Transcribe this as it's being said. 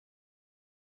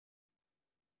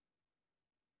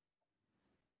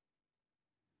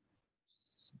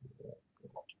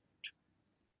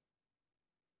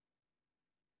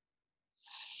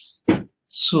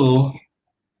So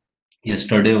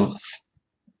yesterday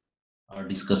our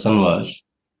discussion was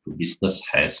to discuss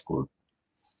hash code.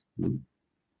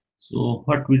 So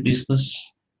what we discuss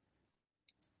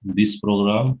in this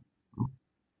program,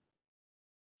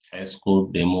 hash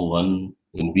code demo one,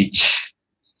 in which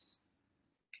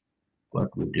what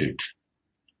we did,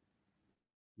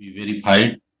 we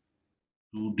verified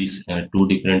two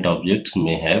different objects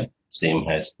may have same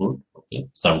hash code. Okay,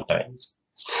 sometimes,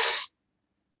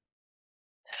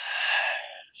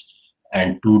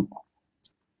 and two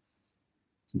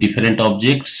different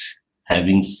objects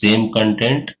having same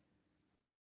content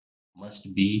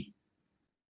must be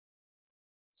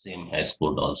same hash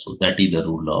code also. That is the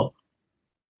rule of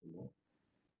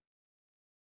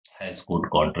hash code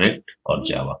contract or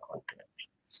Java contract.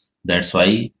 That's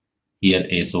why here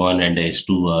S1 and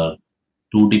S2 are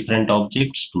two different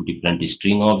objects, two different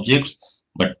string objects.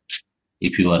 But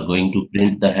if you are going to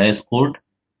print the hash code,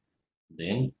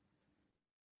 then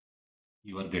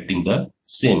you are getting the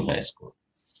same hash code.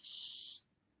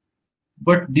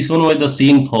 But this one was the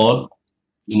same for,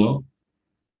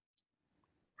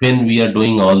 when we are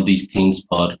doing all these things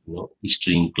for,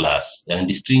 string class,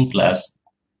 and string class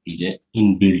is an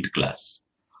inbuilt class.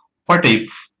 What if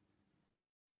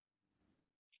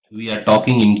we are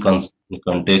talking in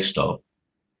context of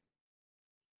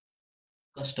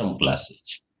custom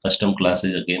classes? Custom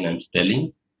classes, again, I'm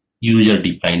telling, user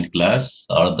defined class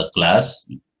or the class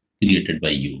created by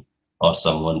you or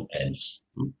someone else.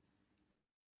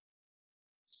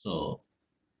 So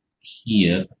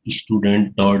here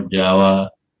student.java,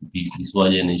 this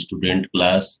was an student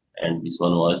class, and this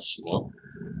one was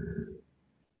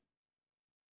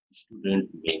student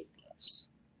main class.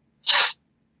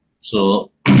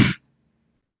 So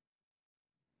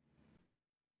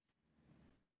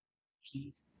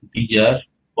these are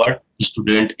what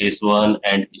student S1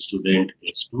 and student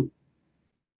S2,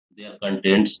 their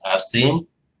contents are same.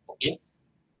 Okay,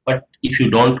 but if you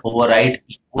don't override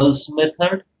equals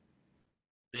method,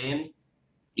 then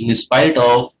in spite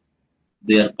of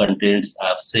their contents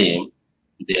are same,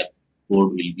 their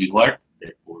code will be what?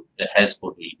 The hash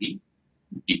code will be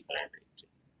different.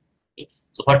 Okay.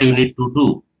 So what you need to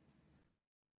do?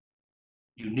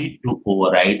 You need to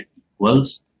override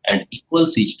equals, and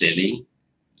equals is telling,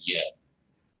 yeah,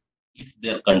 if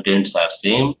their contents are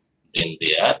same, then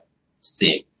they are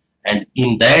same. And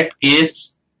in that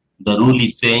case, the rule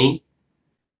is saying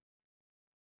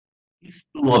if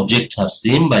two objects are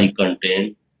same by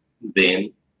content,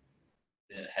 then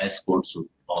their hash code should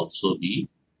also be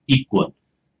equal.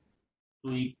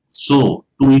 So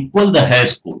to equal the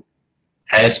hash code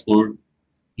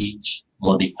is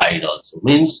modified also,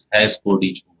 means hash code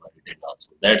is overridden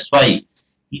also. That's why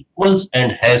equals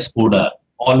and hash code are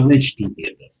always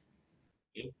together.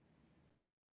 Okay?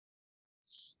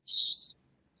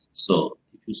 So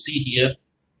if you see here,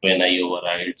 when I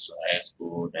override, so hash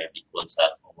code and equals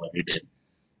are overridden.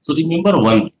 So remember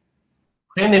one,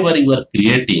 whenever you are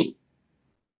creating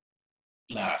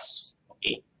class,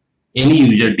 okay, any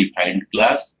user defined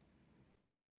class,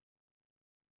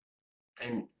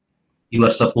 and you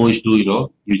are supposed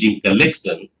to, using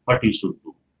collection, what you should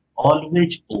do?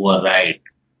 Always override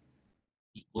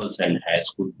equals and hash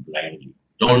code blindly.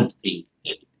 Don't think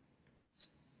anything.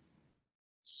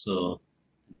 So,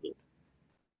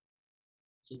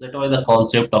 so that was the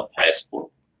concept of hash code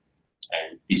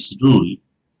and this rule.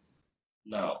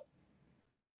 Now,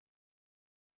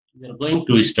 we are going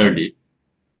to study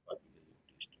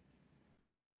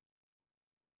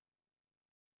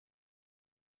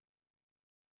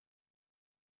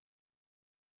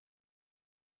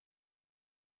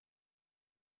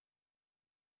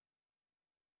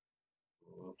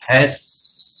hash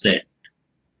set.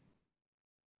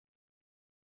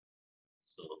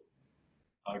 So,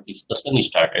 our discussion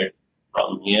started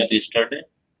from here yesterday.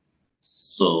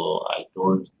 So, I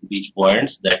told these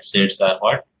points that sets are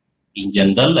what? In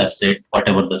general, a set,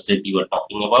 whatever the set you are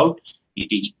talking about,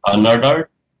 it is unordered,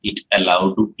 it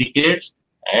allows duplicates,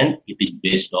 and it is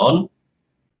based on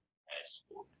hash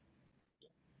code.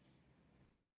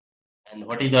 And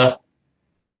what is the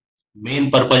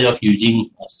main purpose of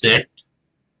using a set?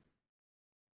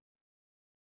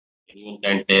 Anyone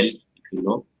can tell if you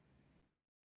know.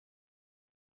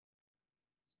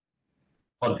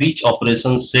 For which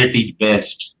operation set is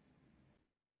best?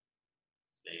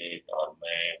 Set or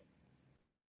map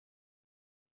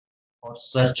or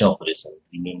search operation.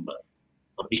 Remember,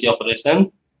 for which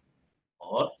operation?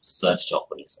 Or search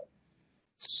operation.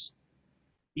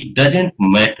 It doesn't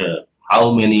matter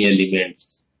how many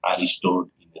elements are stored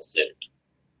in a set.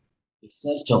 The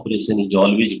search operation is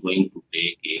always going to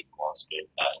take a constant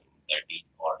time, that is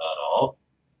order of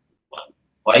 1.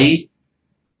 Why?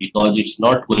 Because it's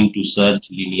not going to search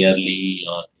linearly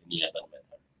or any other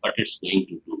method. What it's going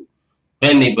to do,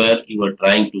 whenever you are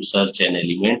trying to search an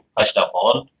element, first of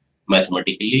all,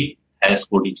 mathematically hash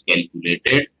code is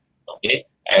calculated, okay,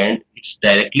 and it's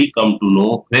directly come to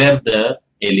know where the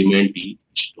element is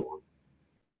stored.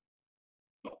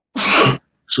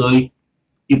 So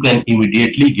you can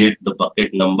immediately get the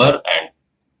bucket number and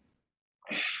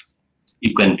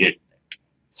you can get,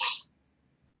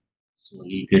 so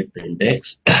you get the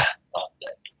index of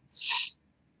that.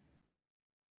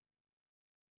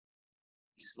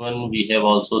 This one we have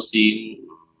also seen,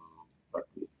 but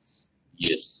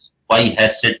yes, why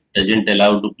hash set doesn't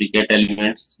allow duplicate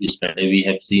elements. Yesterday we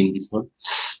have seen this one.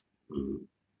 Mm,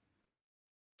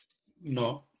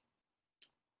 No.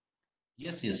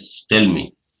 yes, yes, tell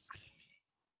me.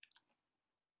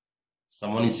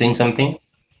 Someone is saying something?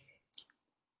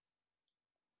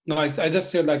 No, I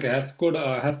just said like hash code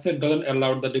hash set doesn't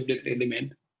allow the duplicate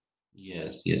element.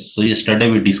 Yes, yes. So yesterday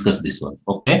we discussed this one.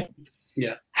 Okay.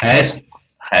 Yeah. Hash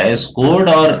code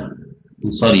or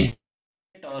sorry,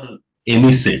 or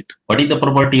any set. What is the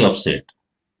property of set?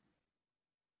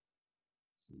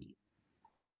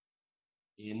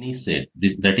 Any set.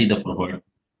 That is the property,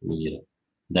 yeah,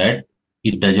 that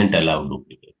it doesn't allow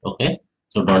duplicate. Okay.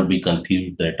 So don't be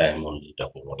confused that I am only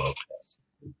talking about hash.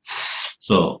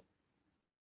 So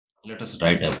let us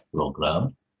write a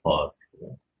program for.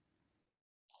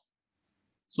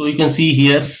 So you can see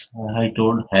here, I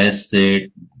told hash set.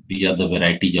 These are the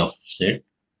varieties of set.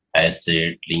 Hash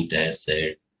set, linked hash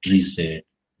set, tree set.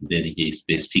 There is a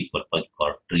specific purpose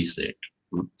for tree set.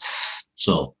 Hmm.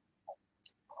 So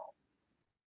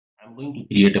I'm going to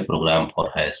create a program for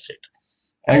hash set.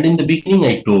 And in the beginning,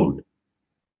 I told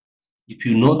if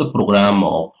you know the program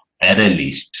of array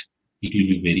list, it will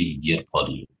be very easier for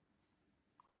you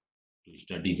to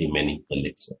study remaining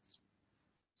collections.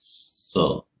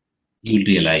 So you will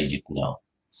realize it now.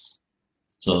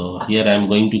 So here I'm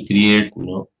going to create,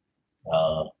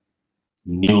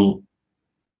 new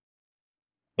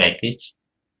package,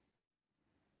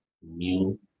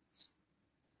 new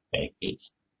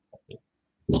package, okay.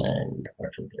 And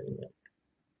what should I do?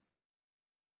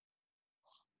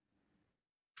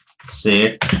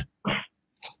 Set,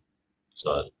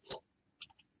 sorry,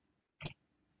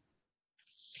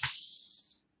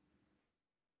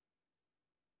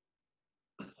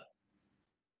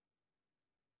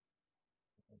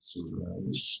 so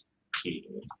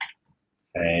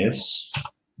as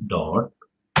dot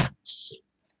set.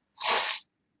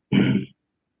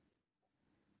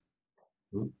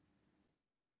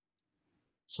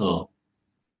 So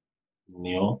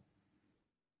new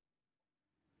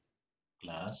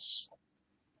class,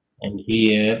 and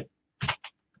here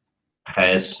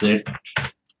has set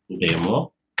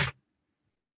demo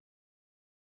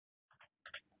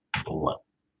one.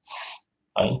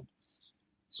 Fine.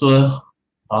 So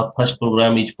our first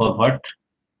program is for what?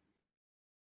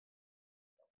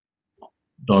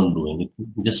 Don't do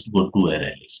anything. Just go to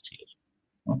array list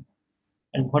here.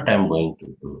 And what I'm going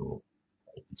to do,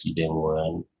 see demo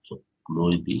and so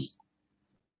close this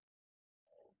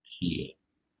here.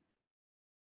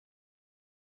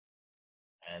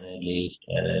 Array list,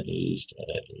 array list,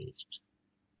 array list.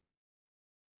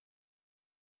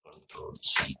 Control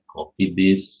C. Copy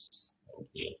this. And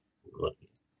here. Go here.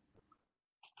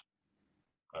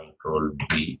 Control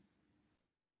V.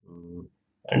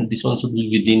 And this one should be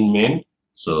within main.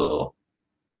 So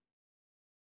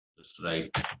just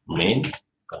write main.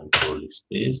 Control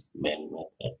space main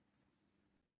method.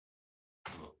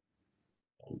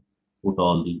 And put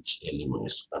all these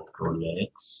elements. Control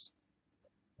X.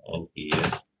 And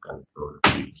here control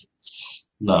V.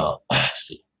 Now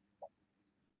see.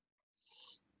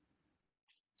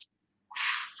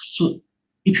 So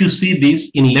if you see this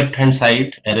in left hand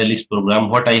side array list program,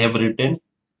 what I have written?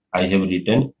 I have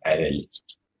written array list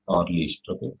or list.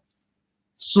 Okay.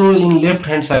 So in left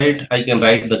hand side, I can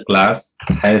write the class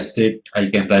has set.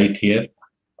 I can write here,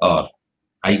 or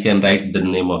I can write the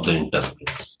name of the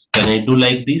interface. Can I do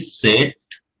like this? Set,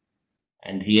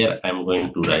 and here I'm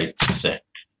going to write set.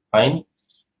 Fine.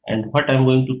 And what I'm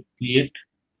going to create?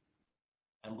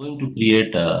 I'm going to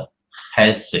create a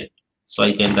hash set. So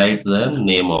I can write the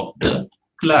name of the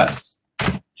class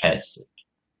hash set.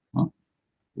 Hmm.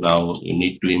 Now you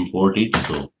need to import it.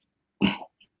 So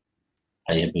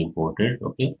I have imported.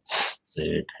 Okay.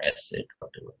 Set hash set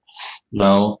whatever.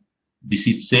 Now this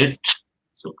is set.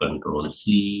 So control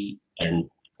C and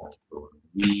control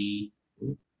V.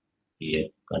 Here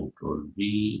control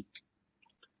V.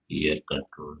 Here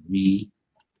control V.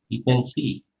 You can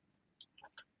see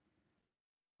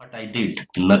what I did.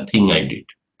 Nothing I did.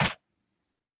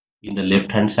 In the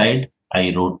left hand side,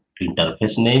 I wrote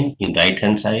interface name. In right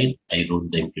hand side, I wrote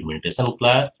the implementation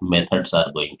class. Methods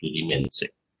are going to remain same.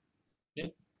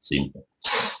 Okay? Simple.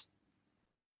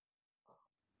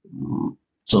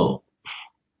 So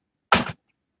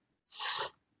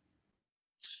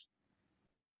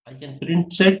I can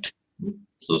print set.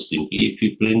 So simply if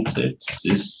you print set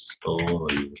sys or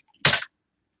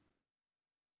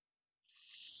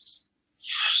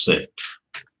set.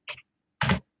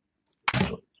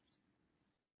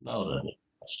 Now run it.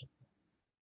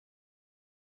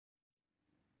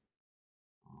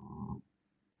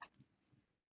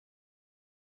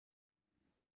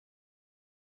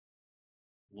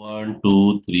 1,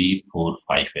 2, 3, 4,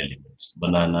 5 elements.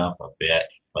 Banana, papaya,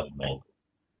 apple, mango.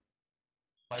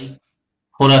 5,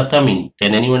 4 are coming.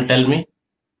 Can anyone tell me?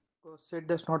 Set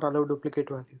does not allow duplicate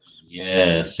values.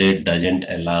 Yes, it doesn't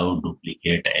allow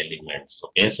duplicate elements.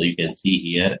 Okay, so you can see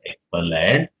here apple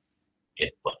and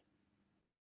apple.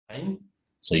 Fine.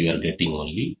 So you are getting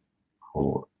only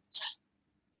 4.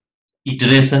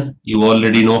 Iteration, you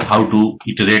already know how to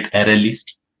iterate array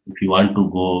list. If you want to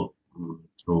go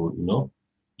through,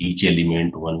 each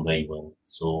element one by one.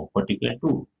 So what you can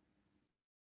do,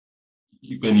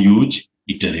 you can use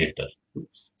iterator.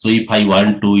 So if I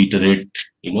want to iterate,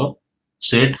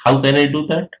 set, how can I do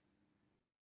that?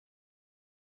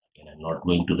 And I'm not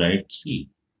going to write C.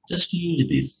 Just use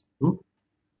this. You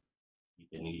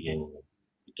can use an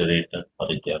iterator,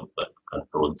 for example,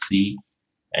 Control C,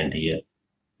 and here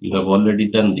you have already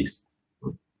done this.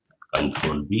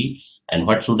 Control V, and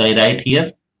what should I write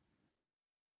here?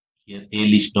 Here A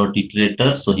list dot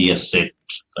iterator. So here set.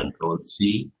 Control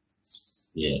C.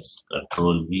 Yes.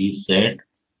 Control V set,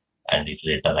 and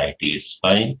iterator ID is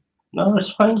fine. Now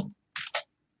it's fine.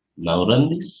 Now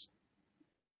run this.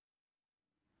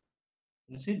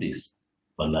 You see this?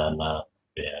 Banana,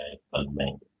 pear, apple,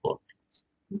 mango, both.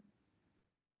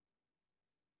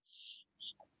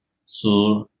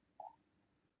 So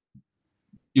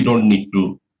you don't need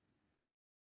to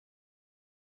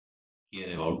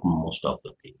care about most of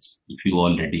the things if you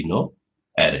already know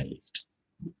array list.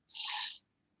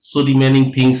 So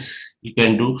remaining things you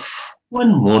can do.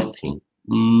 One more thing.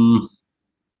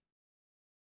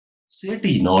 Set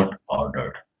is not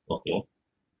ordered. Okay.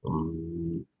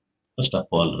 First of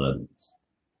all, run this.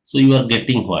 So you are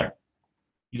getting what?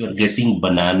 You are getting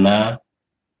banana.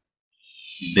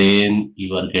 Then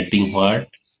you are getting what?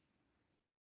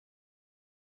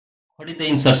 What is the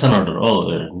insertion order?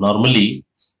 Oh,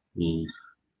 mm,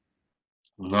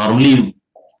 normally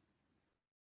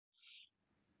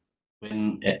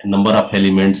when a number of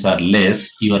elements are less,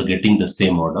 you are getting the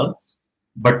same order,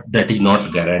 but that is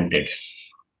not guaranteed.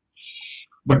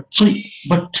 But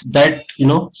that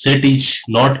set is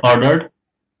not ordered.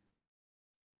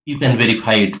 You can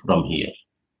verify it from here.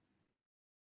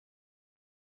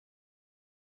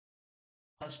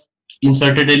 First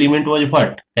inserted element was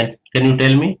what? Can you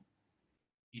tell me?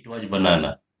 It was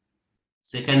banana.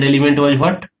 Second element was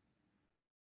what?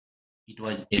 It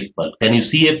was apple. Can you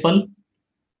see apple?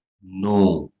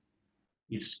 No,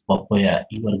 it's papaya.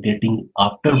 You are getting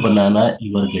after banana,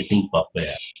 you are getting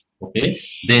papaya. Okay,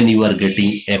 then you are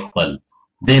getting apple.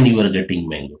 Then you are getting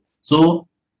mango. So,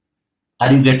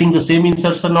 are you getting the same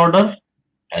insertion order?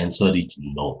 Answer is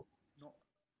no. No.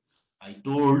 I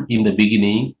told in the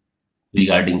beginning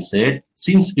regarding set,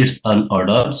 since it's an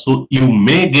order, so you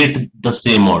may get the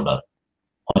same order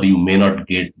or you may not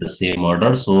get the same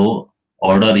order. So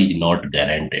order is not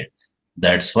guaranteed.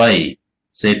 That's why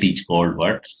set is called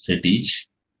what? Set is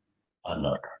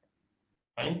unordered.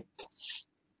 Fine.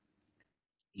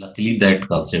 Luckily that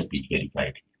concept is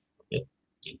verified.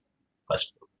 Okay.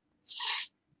 First.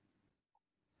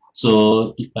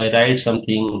 So if I write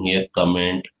something here,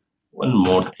 comment one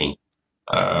more thing.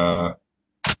 Uh,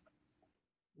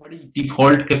 what is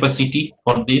default capacity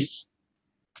for this?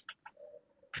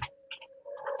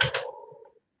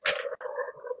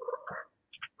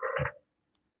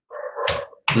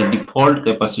 The default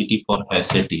capacity for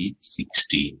asset is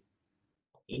 16.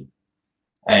 Okay.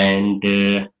 And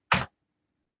there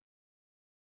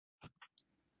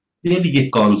is a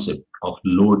concept of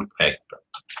load factor.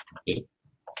 Okay.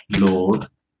 Load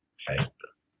factor.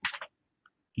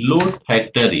 Load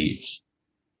factor is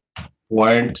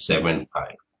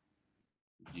 0.75.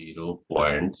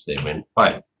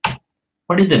 0.75.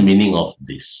 What is the meaning of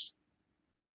this?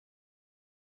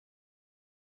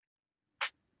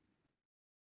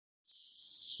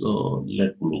 So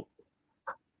let me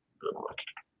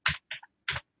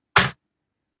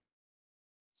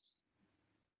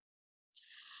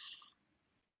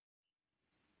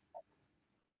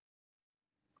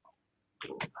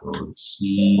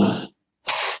see.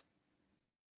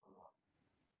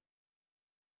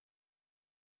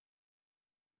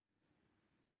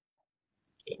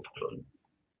 Control.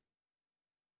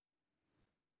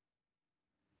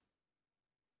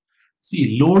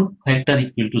 See, load factor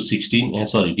equal to 16.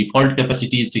 Sorry, default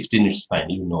capacity is 16. It's fine.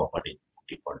 You know what is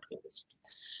default capacity.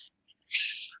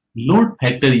 Load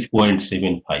factor is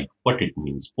 0.75. What it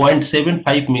means?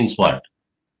 0.75 means what?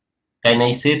 Can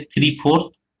I say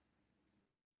 3/4?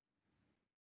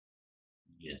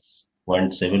 Yes.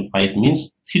 0.75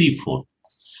 means 3/4.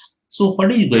 So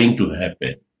what is going to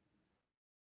happen?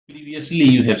 Previously,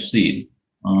 you have seen.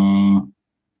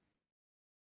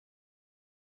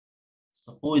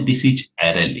 Suppose this is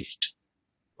array list.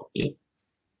 Okay.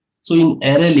 So in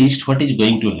array list, what is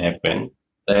going to happen?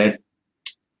 That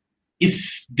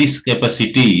if this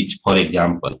capacity is, for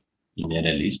example, in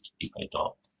array list, if I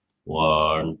talk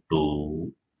 1,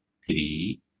 2,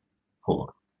 3,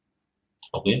 4.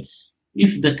 Okay.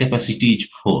 If the capacity is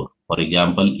 4, for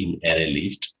example, in array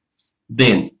list,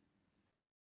 then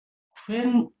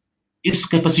when its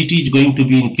capacity is going to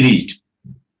be increased,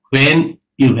 when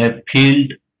you have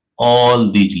filled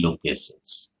all these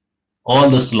locations, all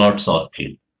the slots are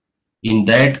filled. In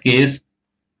that case,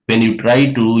 when you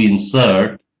try to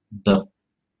insert the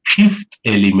fifth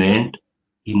element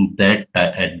in that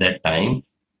at that time,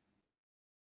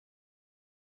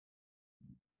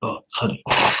 sorry,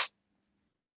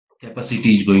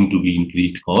 capacity is going to be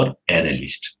increased for array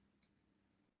list.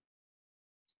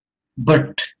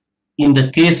 But in the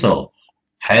case of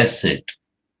hash set,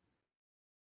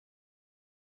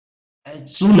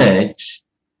 as soon as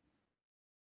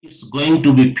it's going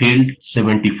to be filled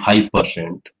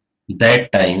 75%,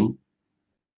 that time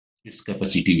its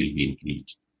capacity will be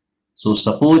increased. So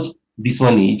suppose this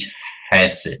one is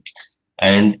hash set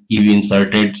and you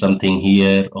inserted something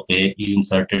here, okay, you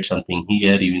inserted something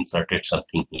here, you inserted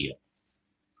something here.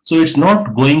 So it's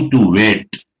not going to wait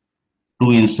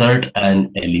to insert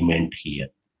an element here.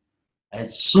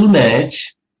 As soon as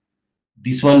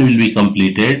this one will be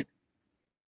completed,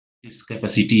 its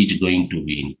capacity is going to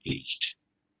be increased.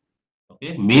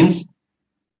 Okay, means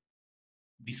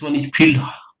this one is filled,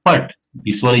 but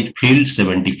this one is filled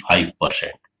 75%.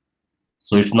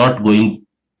 So it's not going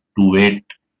to wait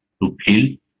to fill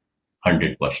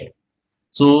 100%.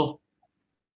 So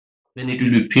when it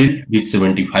will be filled with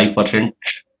 75%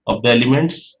 of the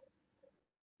elements,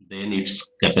 then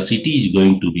its capacity is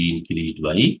going to be increased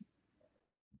by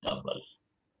double.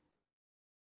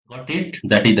 Got it?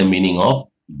 That is the meaning of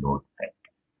load factor.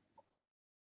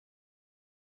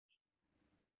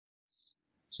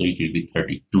 So it will be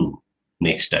 32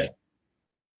 next time.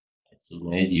 As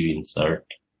soon as you insert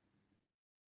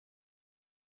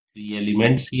 3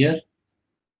 elements here,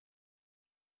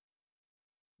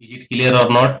 is it clear or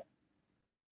not?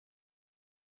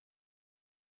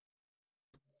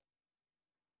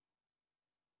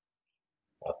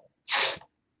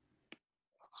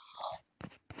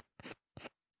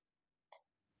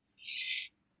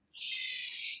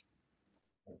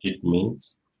 What it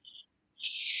means?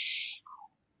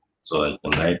 So I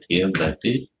can write here that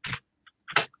is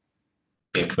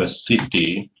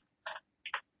capacity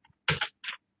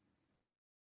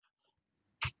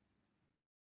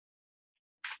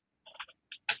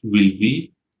will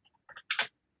be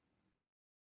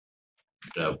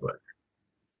doubled.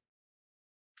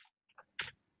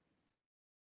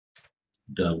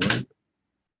 Doubled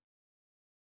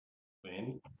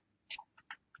when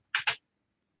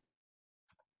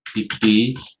it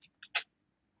is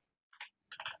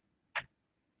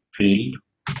filled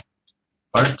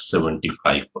at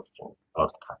 75%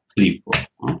 or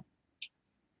 3/4.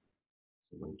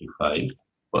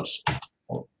 75%.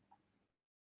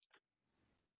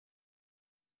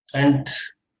 And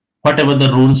whatever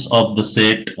the rules of the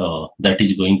set that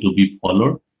is going to be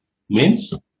followed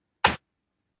means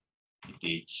it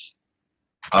is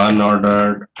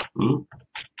unordered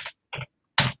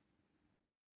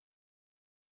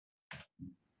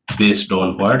based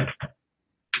on what?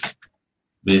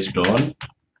 Based on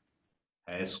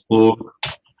hash code,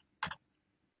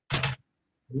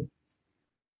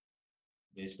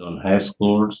 based on hash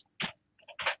codes,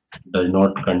 does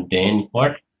not contain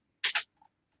what?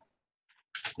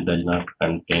 Does not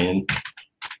contain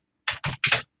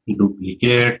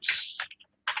duplicates.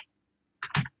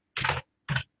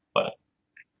 Fine.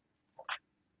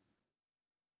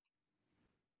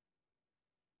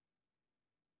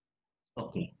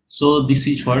 Okay, so this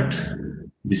is what?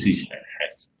 This is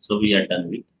hash. So we are done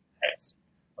with hash.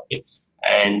 Okay,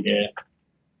 and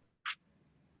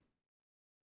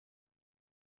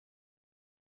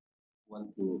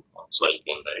one thing also I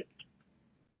can write.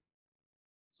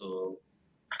 So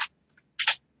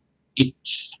it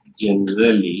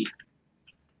generally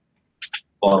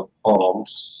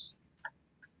performs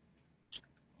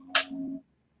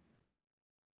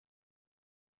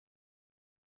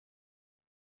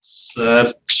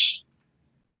search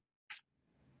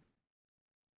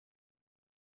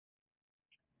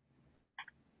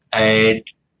add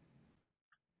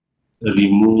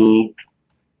remove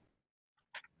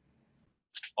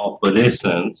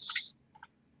operations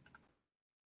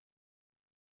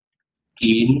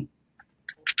in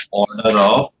order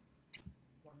of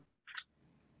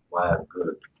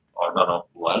good order of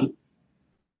one.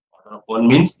 Order of one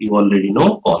means you already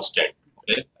know constant.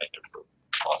 Okay, I can do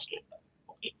constant.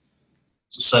 Okay,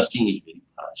 so searching is very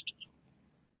fast.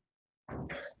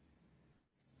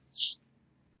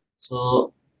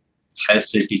 So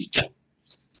has set is done.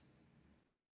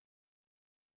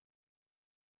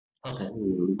 Okay,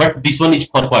 but this one is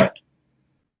for what?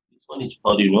 This one is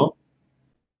for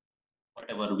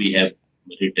whatever we have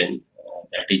written.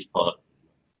 That is for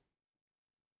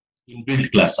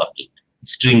inbuilt class object.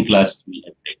 String class we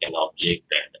have taken object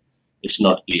and it's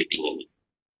not creating any.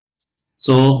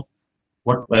 So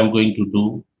what I'm going to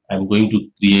do, I'm going to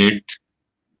create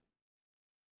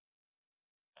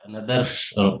another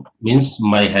means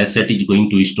my hash set is going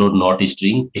to store not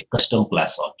string a custom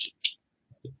class object.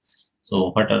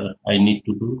 So what I need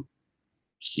to do?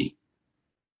 See,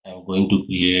 I'm going to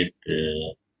create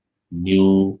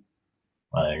new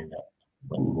and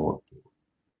one more thing.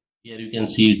 Here you can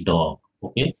see dog.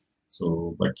 Okay.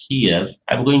 So, but here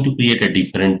I'm going to create a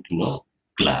different,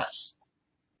 class.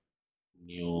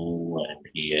 New and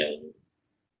here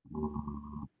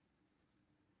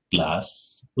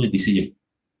class. So this is a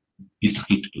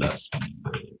biscuit class.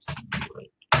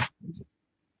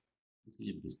 This is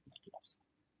a biscuit class.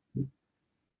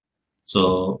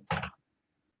 So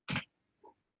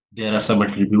there are some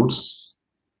attributes.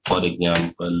 For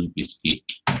example, biscuit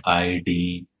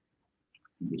ID.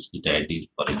 Biscuit ID.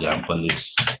 For example,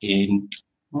 it's int.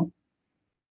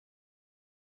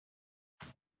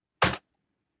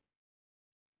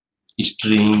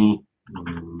 String.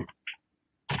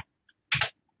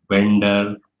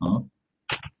 Vendor.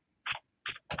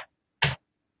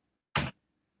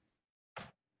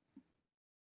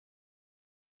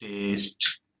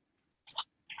 Taste.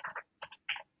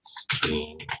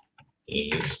 String.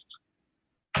 Taste.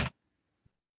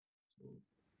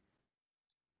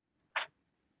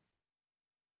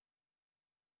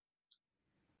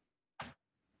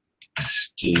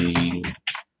 String.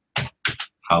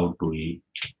 How to eat.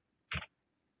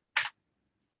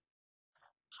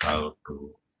 How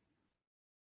to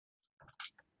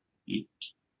eat.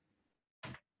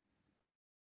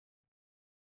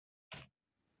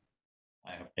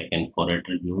 I have taken 4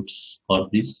 attributes for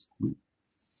this.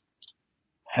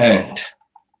 And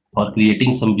for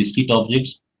creating some biscuit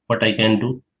objects, what I can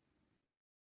do,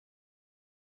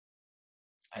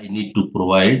 I need to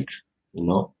provide,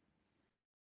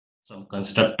 some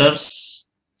constructors.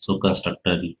 So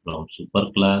constructor is from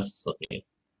superclass. Okay.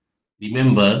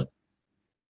 Remember,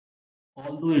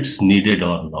 although it's needed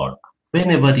or not,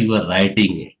 whenever you are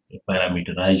writing a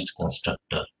parameterized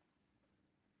constructor,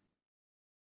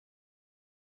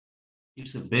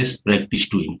 it's a best practice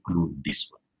to include this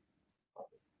one.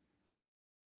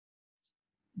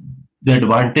 The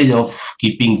advantage of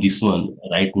keeping this one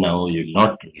right now you will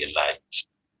not realize,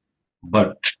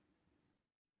 but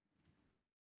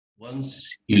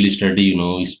once you will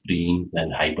study, Spring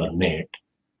and Hibernate,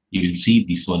 you will see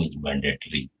this one is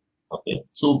mandatory. Okay,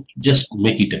 so just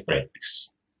make it a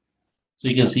practice. So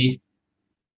you can see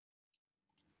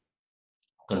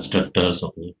constructors,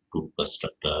 okay, two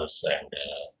constructors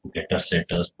and getter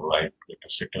setters, provide getter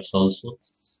setters also.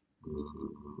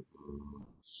 Mm,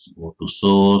 Go to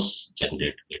source,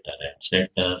 generate getter and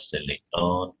setter, select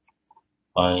all,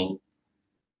 fine.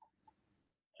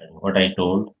 And what I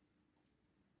told,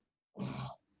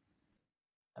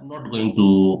 I'm not going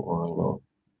to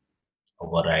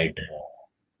override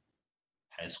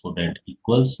hash code and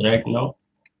equals right now.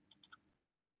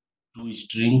 To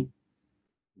string,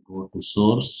 go to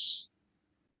source,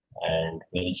 and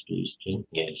where is to string?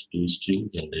 Here is to string,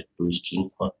 generate to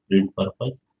string for print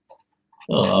purpose.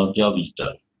 So our job is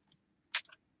done.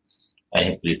 I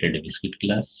have created a biscuit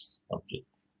class object.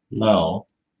 Now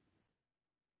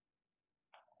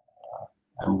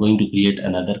I'm going to create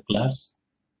another class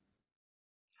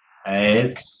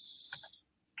as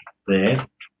set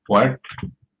what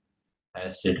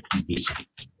as set biscuit,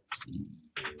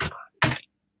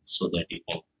 so that you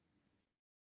can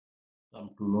come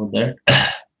to know that.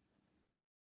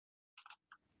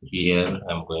 Here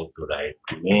I'm going to write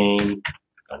main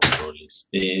control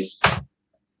space.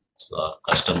 So our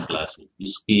custom class is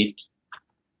biscuit.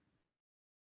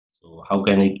 So how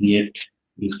can I create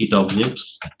biscuit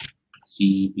objects?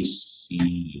 See this,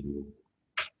 see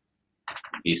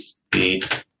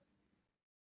biscuit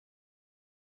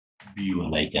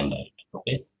B1 I can write.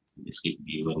 Okay, biscuit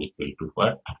B1 equal to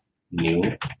what?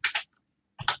 New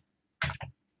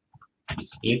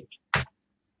biscuit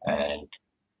and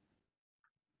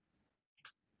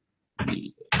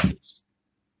B.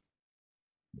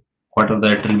 What are the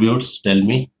attributes? Tell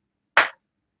me.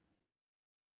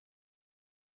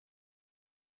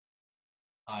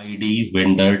 ID,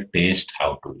 vendor, taste,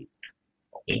 how to eat.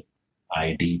 Okay,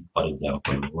 ID for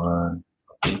example one.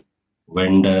 Okay,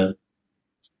 vendor.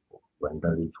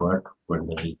 Vendor is what?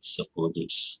 Vendor is suppose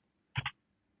it's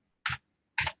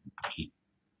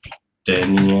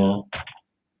Britannia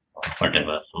or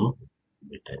whatever.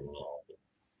 Britannia.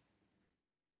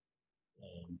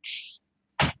 And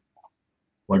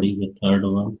what is the third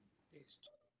one? Taste.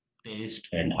 Taste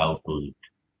and how to eat.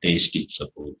 Taste is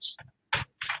suppose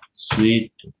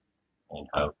sweet and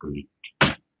how to eat.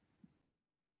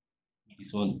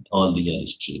 This one, all these are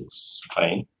strings.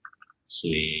 Fine.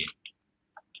 Sweet.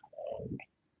 And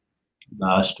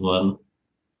last one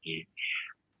is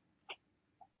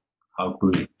how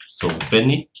to eat. So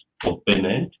open it, open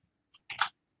and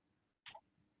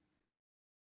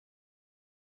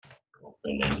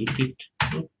eat it.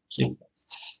 Simple.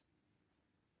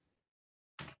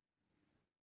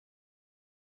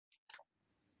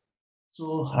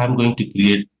 So I'm going to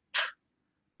create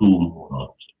two more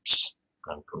objects.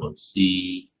 Control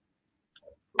C,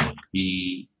 Control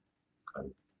B,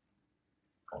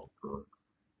 Control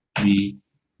B.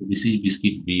 This is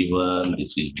biscuit B1,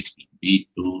 this is biscuit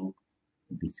B2,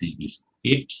 this is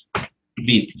biscuit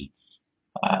B3.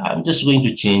 I'm just going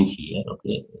to change here,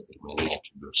 okay, remaining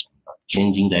attributes. I'm not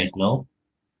changing right now.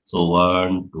 So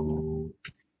 1, 2,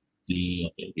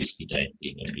 3, okay, biscuit I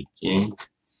think I will change.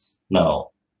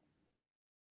 Now,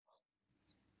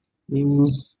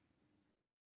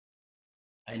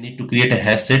 I need to create a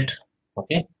hash set,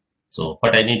 okay. So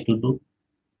what I need to do,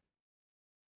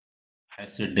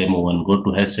 hash set demo 1, go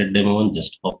to hash set demo 1,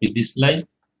 just copy this line,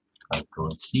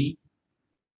 Control C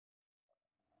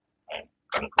and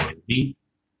Control V.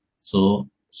 So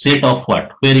set of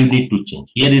what? Where you need to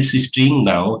change. Here it's a string.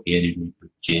 Now here you need to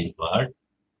change what?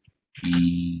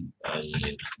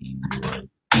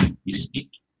 Biscuit.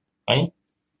 Fine.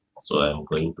 So I'm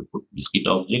going to put biscuit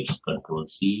objects. Control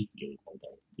C.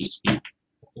 Biscuit.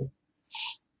 Okay.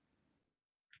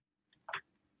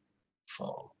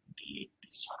 So delete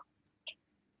this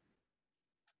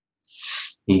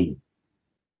one.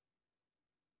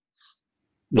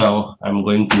 Now I'm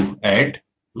going to add.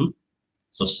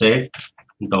 So set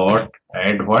dot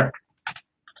add what?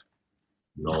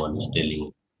 No one is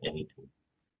telling anything.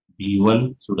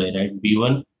 B1. Should I write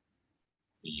B1?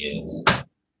 Yes.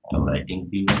 I'm writing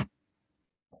B1.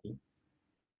 Okay.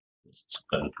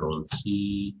 Control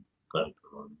C,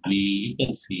 Control V. You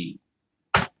can see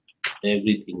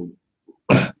everything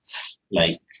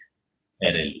like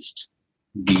array list.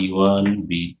 B1,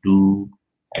 B2,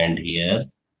 and here,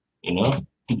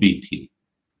 B3.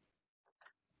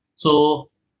 So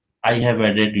I have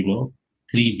added,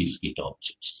 three biscuit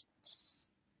objects.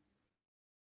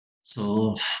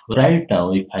 So right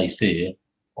now, if I say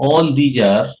all these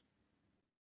are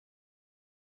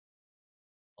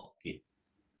okay,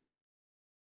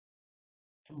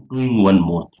 I'm doing one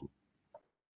more thing.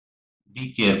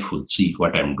 Be careful. See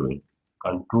what I'm doing.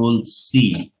 Control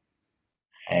C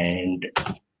and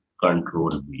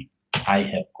Control V. I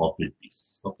have copied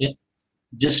this. Okay.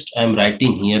 Just I'm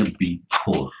writing here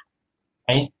B4.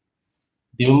 Right?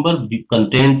 Remember the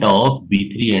content of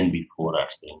B3 and B4 are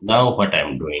same. Now what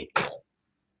I'm doing here,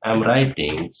 I'm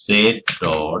writing set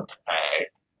dot add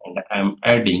and I'm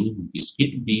adding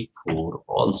biscuit B4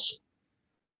 also.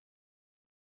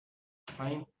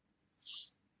 Fine.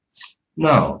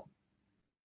 Now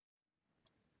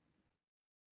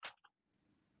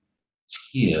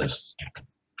here's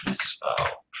this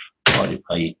or if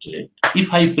I iterate, if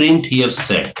I print here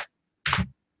set,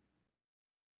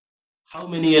 how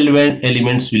many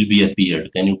elements will be appeared?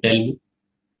 Can you tell me?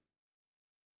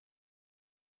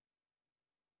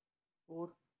 4.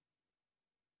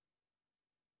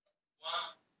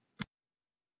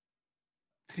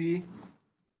 Three.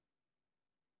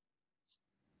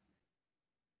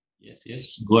 Yes,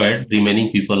 yes. Go ahead.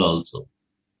 Remaining people also.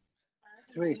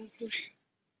 3.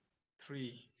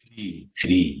 Three.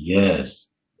 Yes.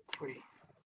 3.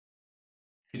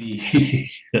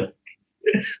 Three.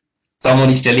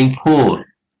 Someone is telling four.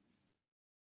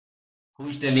 Who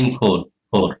is telling four?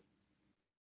 Four.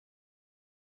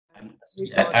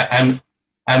 I'm,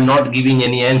 I'm not giving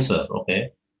any answer.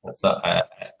 Okay. So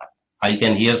I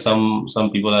can hear some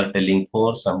people are telling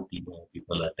four. Some people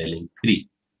are telling three.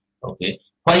 Okay.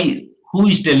 Why? Who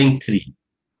is telling three?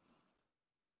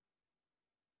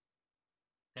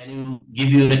 Can you give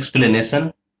your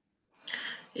explanation?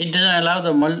 It doesn't allow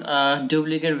the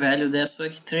duplicate value. That's why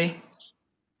 3.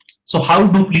 So how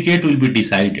duplicate will be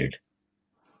decided?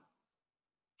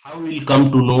 How will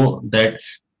come to know that?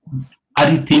 Are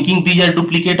you thinking these are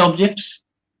duplicate objects?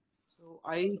 So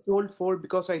I told 4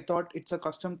 because I thought it's a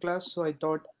custom class. So I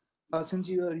thought since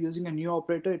you are using a new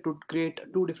operator, it would create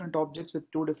two different objects with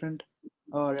two different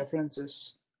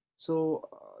references. So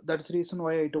that's the reason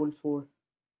why I told 4.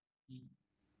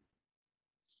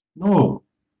 No,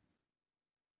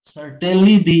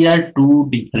 certainly they are two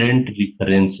different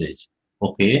references.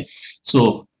 Okay,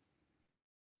 so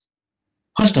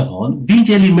first of all, these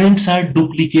elements are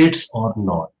duplicates or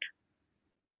not.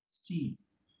 See,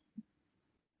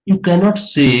 you cannot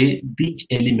say these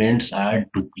elements are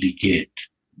duplicate.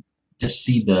 Just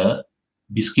see the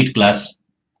biscuit class.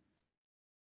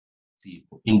 See,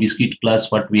 in biscuit class,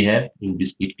 what we have in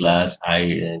biscuit class,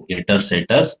 I getter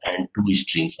setters and two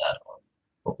strings are on.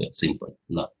 Okay, simple.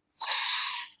 Now,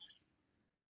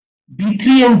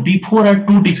 B3 and B4 are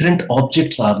two different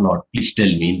objects or not? Please tell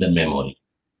me in the memory.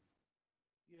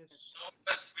 Yes.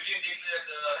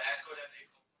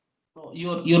 No,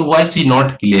 your voice is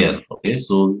not clear. Okay,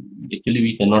 so actually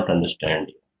we cannot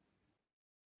understand.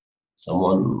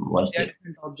 Someone was They are there.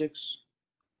 different objects.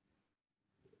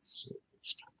 So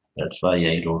that's why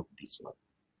I wrote this one.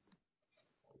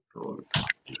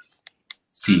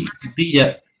 See, the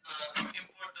yes.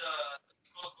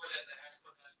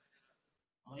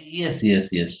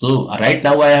 So right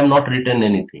now I have not written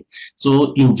anything.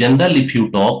 So in general, if you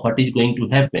talk, what is going to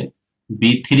happen?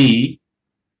 B3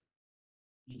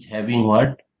 is having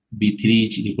what? B3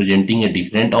 is representing a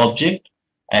different object,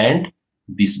 and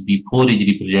this B4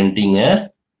 is representing a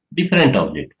different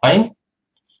object. Fine.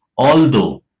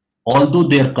 Although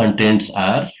their contents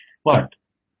are what?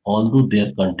 Although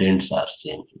their contents are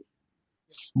same.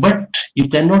 But you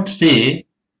cannot say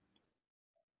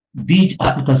these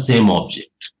are the same object.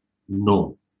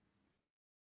 No.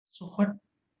 So what?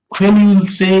 When you will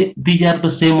say these are the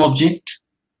same object,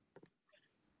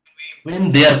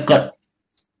 when they are cut,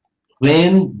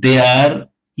 when they are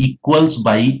equals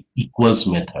by equals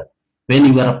method, when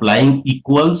you are applying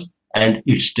equals and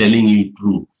it's telling you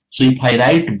true. So if I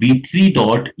write b3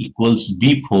 dot equals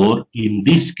b4, in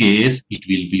this case it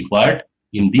will be what?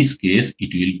 In this case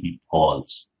it will be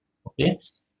false. Okay,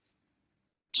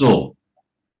 so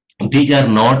these are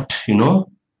not,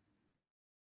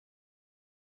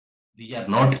 these are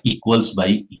not equals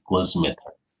by equals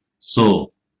method,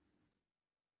 so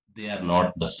they are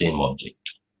not the same object.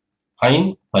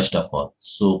 Fine, first of all.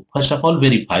 So first of all,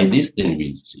 verify this, then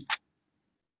we'll see.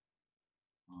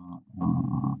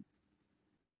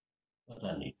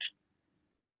 Run it.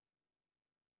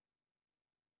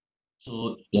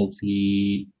 So you can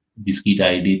see biscuit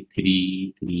ID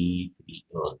 333.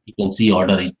 You can see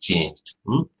order is changed.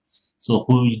 So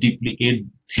who will duplicate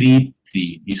 3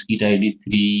 3? Biscuit ID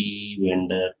 3,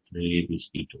 vendor 3,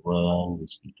 biscuit 1,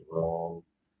 biscuit 1,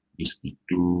 biscuit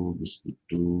 2, biscuit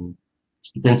 2.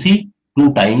 You can see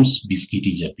two times biscuit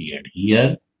is appeared.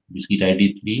 Here biscuit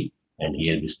ID 3 and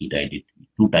here biscuit ID 3.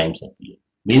 Two times appeared.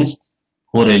 Means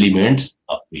four elements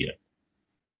appeared.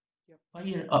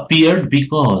 Yep. Appeared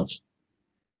because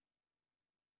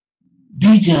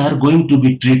these are going to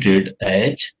be treated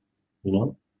as, you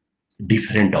know,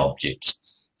 different objects.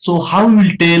 So how we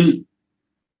will tell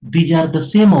these are the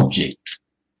same object?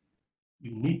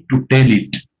 You need to tell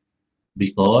it,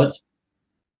 because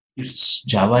it's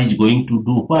Java is going to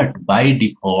do what? By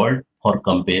default, for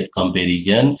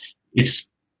comparison, it's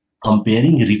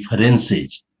comparing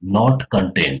references, not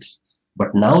contents.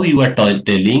 But now you are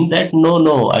telling that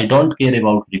no, I don't care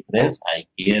about reference, I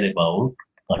care about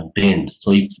content.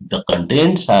 So if the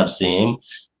contents are same,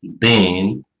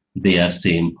 then they are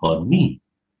same for me.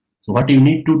 So what you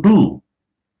need to do?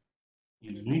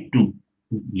 You need to,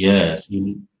 yes,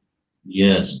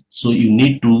 yes. So you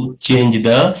need to change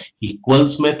the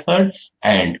equals method,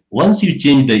 and once you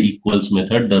change the equals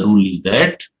method, the rule is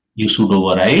that you should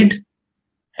override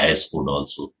hash code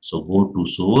also. So go to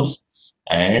source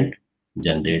and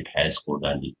generate hash code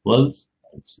and equals.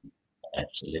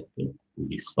 I've selected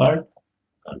this part,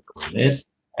 Control S,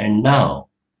 and now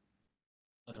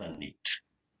run it.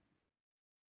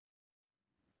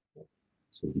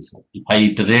 So this, if I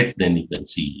iterate, then you can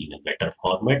see in a better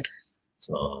format.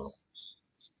 So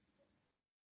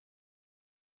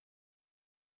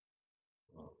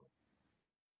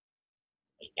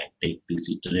I can take this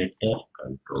iterator,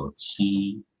 Control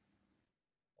C,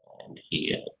 and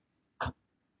here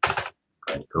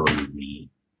Control V.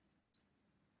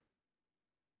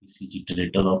 This is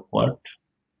iterator of what?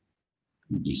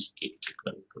 This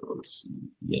Control C.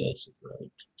 Yes, right.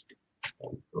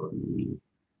 Control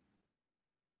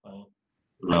fine.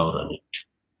 Now run it.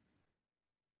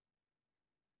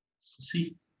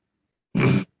 See.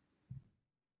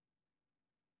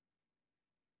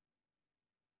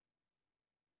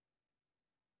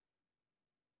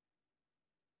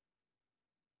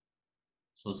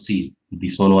 So see,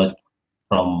 this one was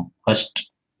from first,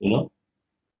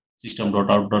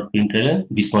 system.out.println.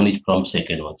 This one is from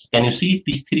second one. So can you see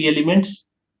these three elements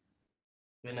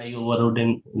when I overrode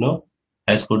in,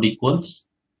 hash code equals?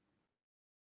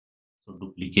 So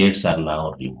duplicates are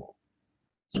now removed.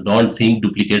 So don't think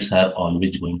duplicates are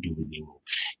always going to be removed.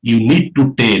 You need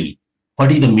to tell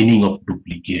what is the meaning of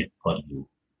duplicate for you.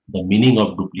 The meaning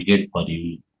of duplicate for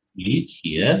you is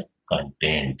here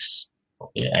contents.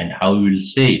 Okay, and how we will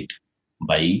say it?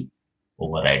 By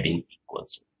overriding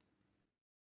equals.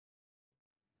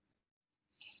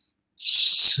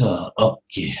 So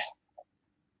okay.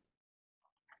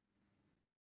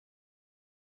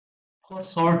 For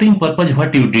sorting purpose,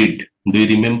 what you did? Do you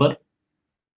remember?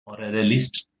 Or array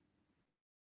list?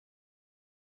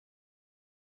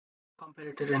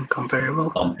 Comparative and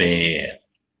comparable. Compare.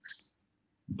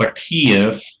 But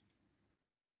here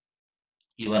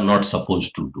you are not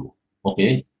supposed to do.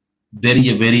 Okay. There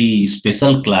is a very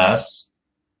special class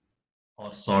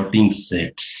for sorting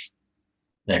sets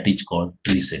that is called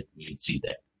tree set. We'll see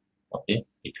that. Okay.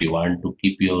 If you want to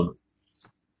keep your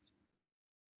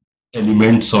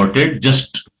elements sorted,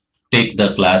 just take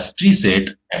the class tree set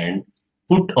and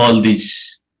put all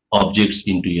these objects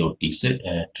into your tree set,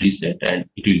 and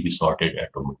it will be sorted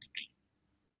automatically.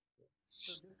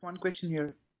 So just one question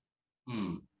here.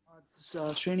 Hmm.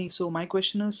 Srini, so my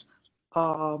question is,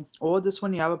 over this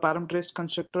one you have a parameterized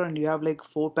constructor and you have like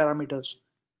 4 parameters,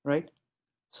 right?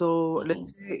 So Mhm.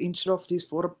 let's say instead of these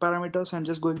 4 parameters, I'm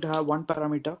just going to have one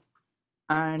parameter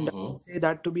and Mhm. say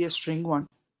that to be a string one.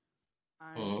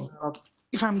 And Mhm.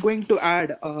 if I'm going to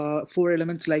add 4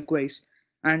 elements likewise,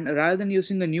 and rather than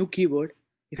using a new keyword,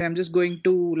 if I'm just going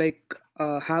to like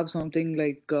have something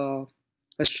like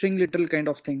a string little kind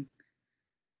of thing.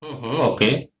 Mhm.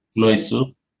 Okay, no So issue.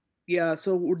 yeah,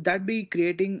 so would that be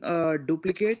creating a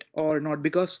duplicate or not?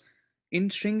 Because in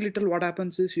string little, what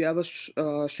happens is you have a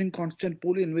string constant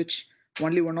pool in which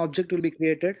only one object will be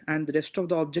created, and the rest of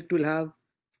the object will have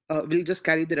will just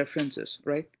carry the references,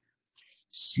 right?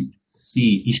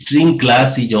 See, string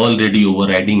class is already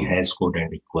overriding hash code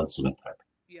and equals method.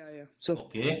 Yeah, yeah. So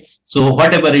Okay, so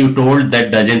whatever you told,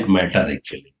 that doesn't matter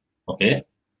actually. Okay.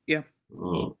 yeah,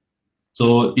 Mm.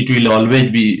 So it will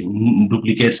always be,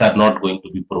 duplicates are not going to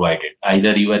be provided.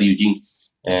 Either you are using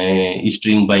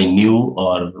string by new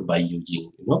or by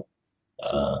using,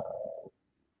 uh,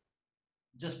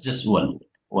 just 1 minute.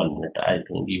 1 minute. I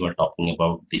think you are talking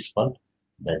about this one.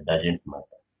 That doesn't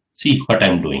matter. See what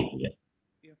I'm doing here.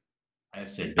 yeah. I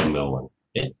said number one.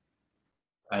 Okay.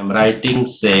 I'm writing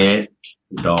set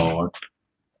dot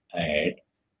add,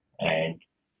 and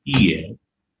here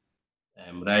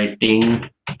I'm writing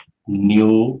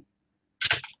new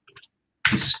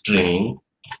string.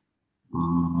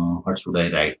 What should I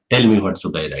write? Tell me what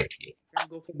should I write here? Can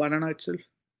go for banana itself.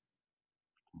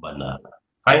 Banana.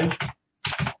 Fine.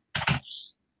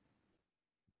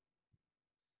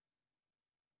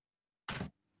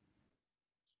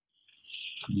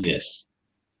 Yes.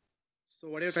 So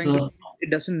what you're trying to say So is it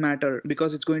doesn't matter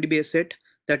because it's going to be a set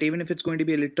that even if it's going to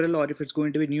be a literal or if it's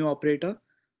going to be a new operator,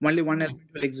 only one element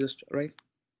will exist, right?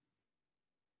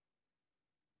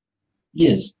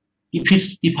 yes,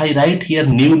 if I write here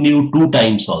new 2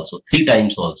 times also, 3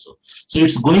 times also, so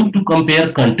it's going to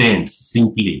compare contents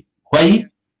simply. Yeah,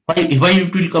 Why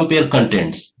it will compare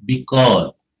contents?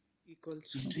 Because equals.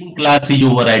 string class is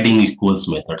overriding equals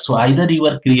method. So either you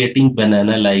are creating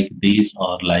banana like this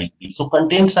or like this. So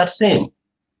contents are same.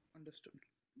 Understood.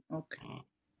 Okay.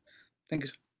 Thank you,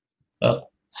 sir. Uh,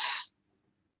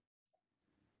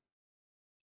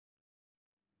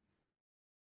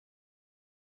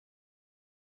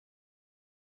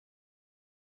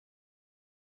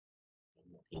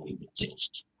 Nothing will be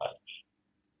changed.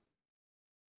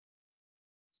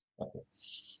 Okay.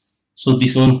 So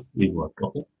this one will work.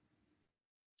 Okay.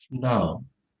 Now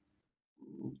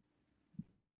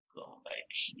come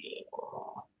right here.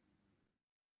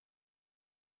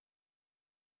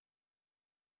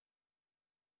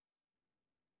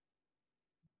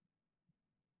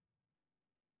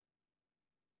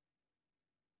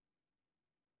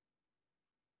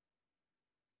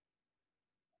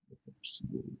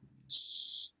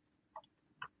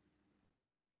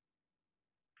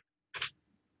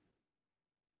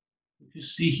 If you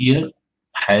see here,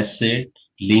 hash set,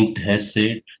 linked hash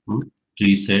set,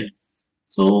 tree set.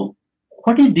 So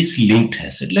what is this linked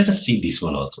hash set? Let us see this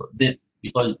one also.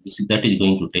 because that is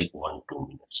going to take 1-2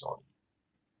 minutes only.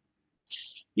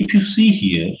 If you see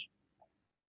here,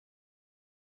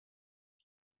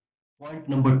 point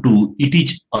number 2, it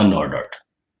is unordered.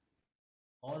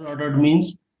 Unordered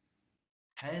means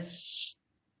has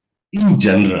in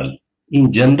general,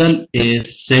 a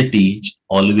set is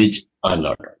always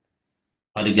unordered.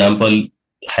 For example,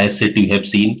 hash set you have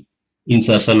seen,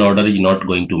 insertion order is not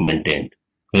going to maintain.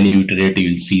 When you iterate,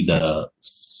 you will see the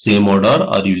same order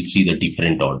or you will see the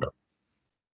different order.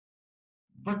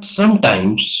 But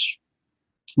sometimes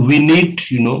we need,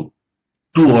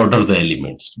 to order the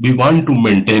elements. We want to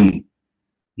maintain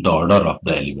the order of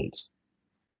the elements.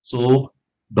 So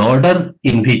the order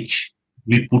in which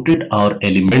we put it our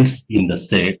elements in the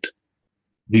set,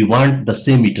 we want the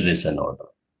same iteration order.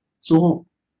 So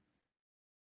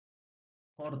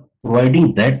for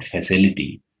providing that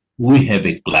facility, we have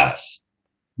a class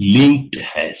linked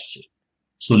hash set.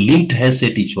 So linked hash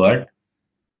set is what?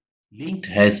 Linked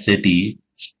hash set is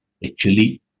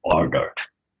actually ordered.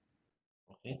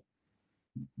 Okay.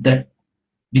 That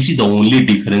this is the only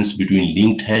difference between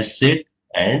linked hash set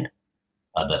and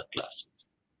other classes.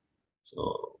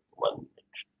 So one minute.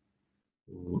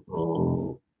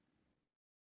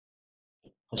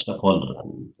 First of all,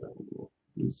 run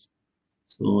this.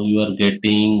 So you are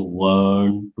getting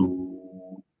 1,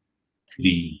 2,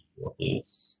 3. Okay,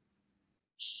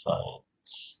 fine.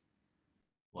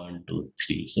 1, 2,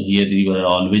 3. So here you are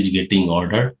always getting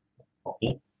ordered.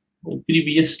 Okay.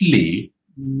 Previously,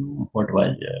 what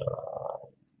was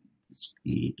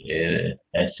speed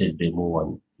asset demo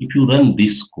one? If you run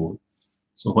this code,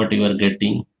 so what you are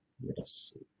getting? Let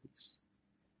us see this.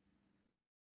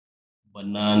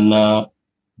 Banana,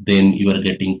 then you are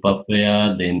getting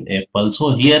papaya, then apple.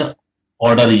 So here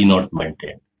order is not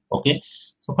maintained. Okay.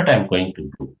 So what I am going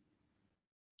to do?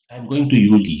 I am going to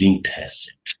use linked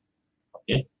asset.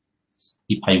 Okay.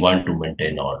 If I want to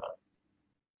maintain order.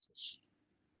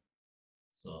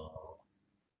 So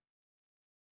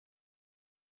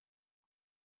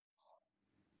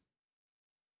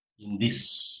in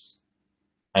this,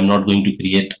 I'm not going to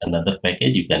create another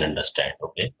package. You can understand.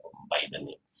 Okay, by the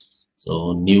name.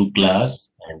 So new class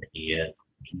and here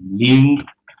link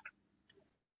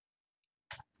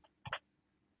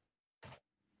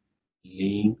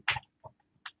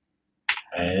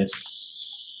as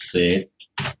set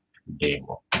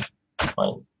demo.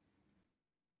 Fine.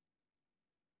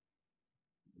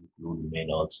 Include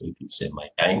main also. It will save my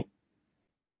time.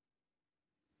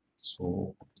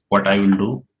 So what I will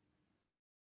do?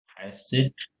 As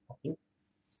set. Okay.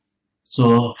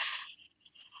 So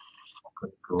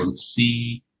Control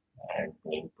C and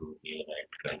going to here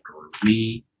write Control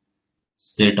V.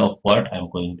 Set of what? I'm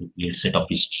going to create set of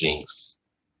strings.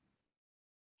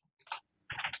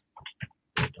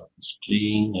 Set of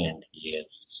string and here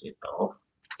set of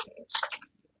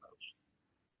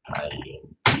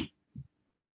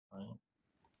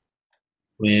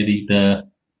where is the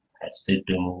hashtag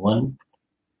demo one?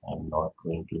 I'm not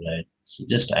going to write. So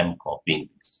just I'm copying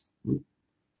this.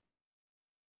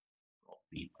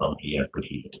 Copy from here to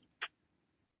here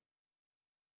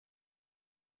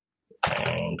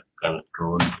and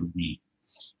Control to V.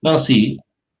 Now see,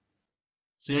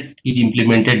 set is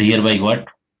implemented here by what?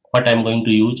 What I'm going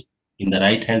to use in the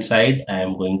right hand side? I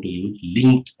am going to use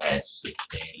linked as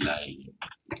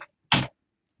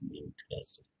linked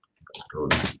as Control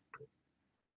C.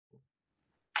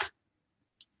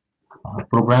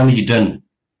 Program is done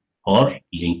for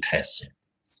linked headset.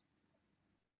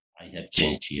 I have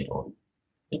changed here on.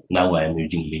 Now I am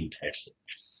using linked headset.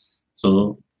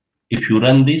 So if you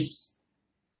run this,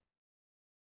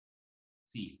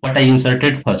 see what I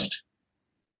inserted first.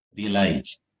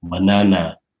 Realize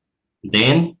banana,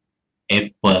 then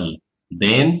apple,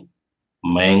 then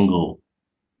mango,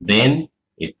 then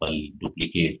apple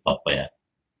duplicate papaya.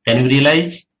 Can you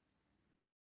realize?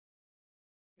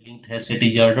 Linked headset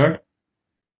is ordered.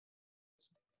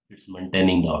 It's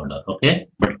maintaining the order. Okay,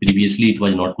 but previously it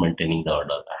was not maintaining the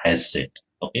order. Has set.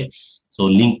 Okay, so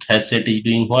linked has set is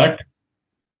doing what?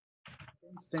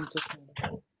 Instance of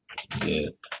model.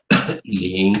 Yes.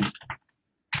 Linked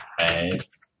has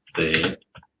set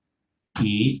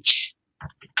each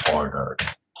ordered.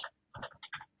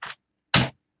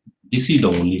 This is the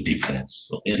only difference.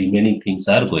 Okay, remaining things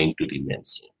are going to remain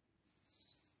same.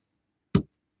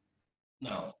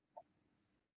 Now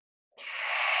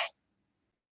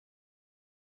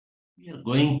we are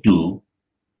going to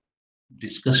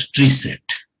discuss tree set.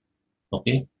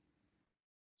 Okay,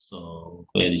 so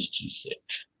where is tree set?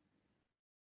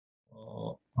 Uh,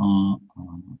 um,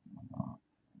 um,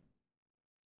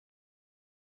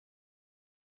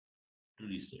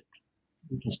 Tree set.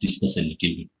 Let us discuss a little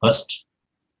bit first.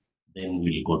 Then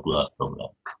we'll go to our program.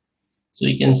 So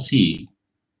you can see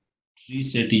tree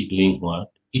set is doing what?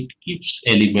 It keeps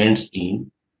elements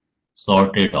in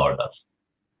sorted order.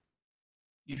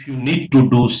 If you need to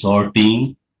do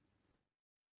sorting,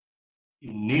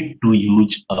 you need to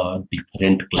use a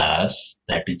different class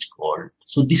that is called.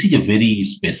 So this is a very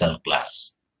special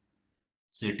class.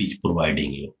 Set is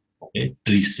providing you. Okay,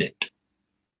 tree set.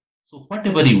 So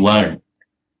whatever you want,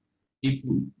 if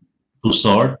to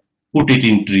sort, put it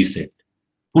in tree set.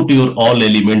 Put your all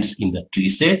elements in the tree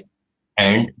set,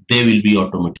 and they will be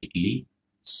automatically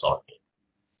sorted.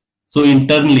 So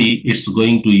internally, it's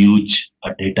going to use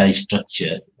a data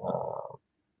structure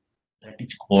that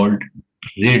is called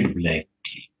red black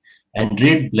tree. And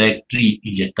red black tree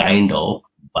is a kind of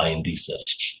binary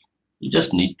search tree. You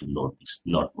just need to know this,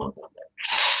 not more than that.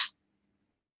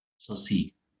 So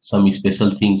see some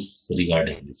special things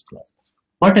regarding this class.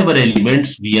 Whatever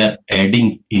elements we are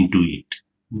adding into it,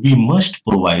 we must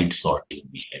provide sorting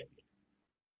behavior.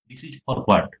 This is for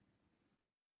what?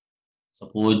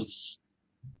 Suppose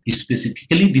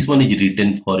specifically this one is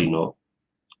written for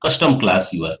custom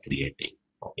class you are creating.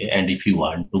 Okay, and if you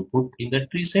want to put in the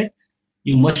tree set,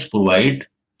 you must provide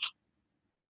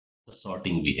the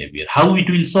sorting behavior. How it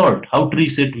will sort? How tree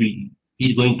set will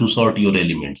is going to sort your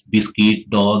elements? Biscuit,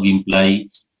 dog, imply.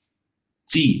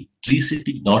 See, tree set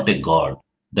is not a god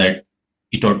that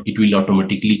it will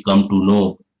automatically come to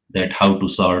know that how to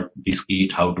sort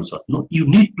biscuit, how to sort. No, you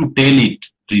need to tell it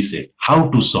tree set how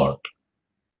to sort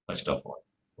first of all.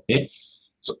 Okay,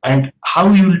 so and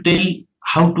how you will tell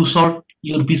how to sort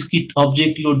your biscuit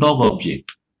object, your dog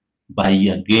object? By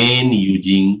again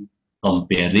using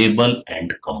comparable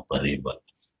and comparable.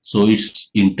 So it's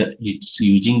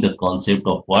using the concept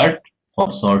of what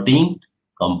for sorting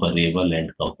comparable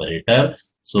and comparator.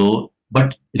 So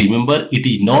but remember it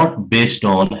is not based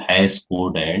on hash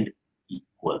code and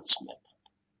equals method.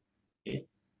 Okay.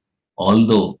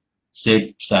 Although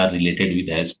sets are related with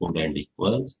hash code and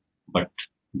equals, but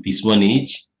this one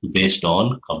is based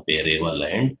on comparable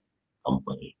and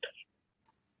comparator.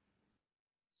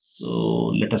 So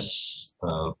let us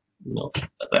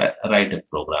write a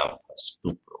program first,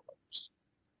 two programs.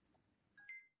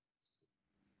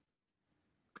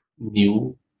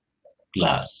 New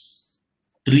class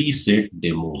tree set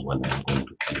demo one. I'm going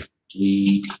to click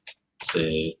tree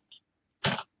set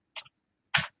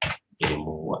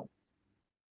demo one.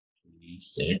 Tree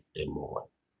set demo one.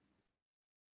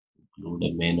 Include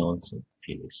a main also.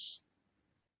 Finish.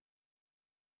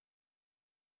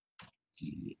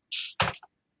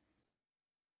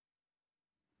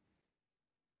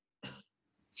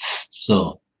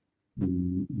 So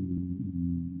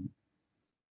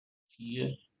here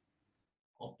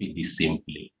copy this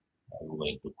simply. I'm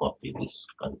going to copy this.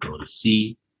 Control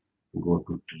C. Go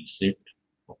to tree set.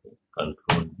 Okay.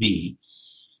 Control V.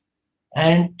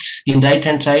 And in right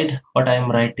hand side, what I am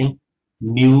writing?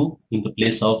 New in the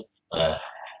place of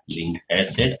linked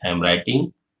asset, I am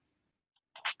writing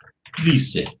tree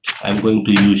set. I'm going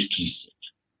to use tree set.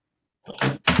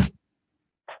 Okay.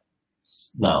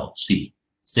 Now see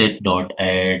set dot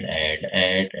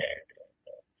add.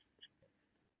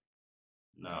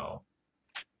 Now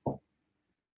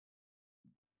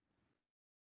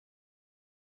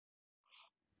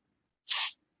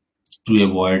to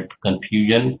avoid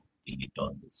confusion, click it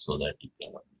on this so that you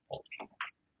cannot be confused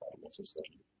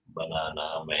unnecessarily.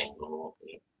 Banana, mango.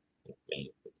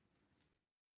 Okay.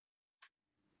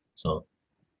 So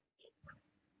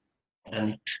run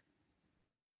it.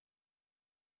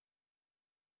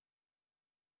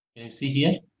 Can you see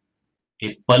here?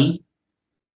 Apple,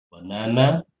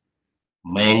 banana,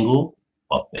 mango,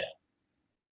 papaya.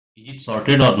 Is it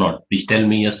sorted or not? Please tell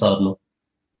me yes or no.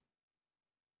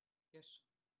 Yes.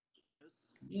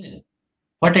 Yeah.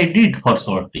 What I did for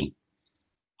sorting?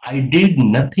 I did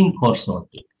nothing for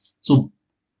sorting. So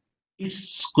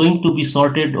it's going to be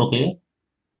sorted, okay,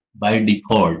 by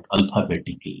default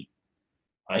alphabetically.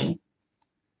 Fine.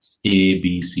 A,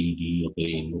 B, C, D,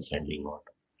 okay, in ascending order.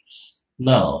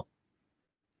 Now,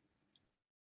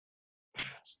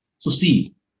 so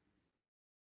see,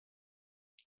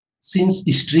 since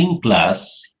string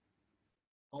class,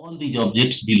 all these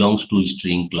objects belongs to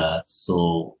string class.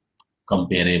 So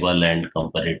comparable and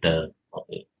comparator,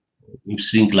 okay.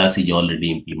 String class is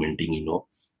already implementing,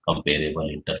 comparable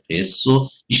interface. So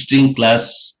string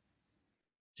class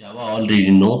Java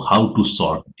already know how to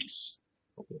sort this.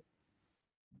 Okay.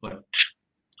 But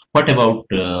what about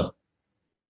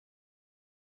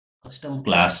custom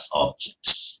class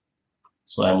objects?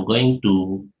 So I'm going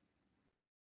to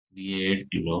create,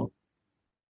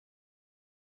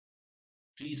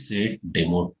 tree set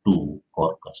demo 2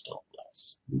 for custom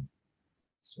class.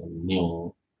 So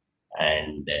new,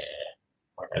 and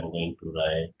what I'm going to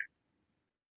write,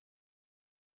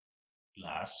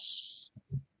 class.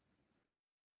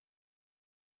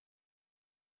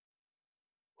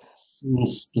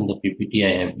 Since in the PPT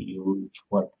I have used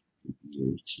what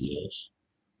used here,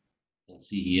 you can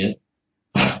see here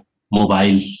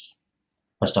mobile.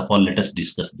 First of all, let us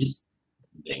discuss this,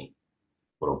 then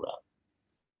program.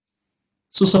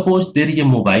 So suppose there is a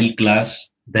mobile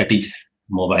class, that is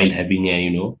mobile having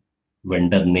a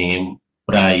vendor name,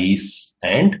 price,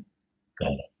 and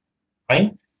color.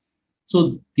 Fine.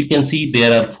 So you can see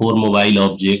there are four mobile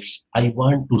objects. I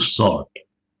want to sort.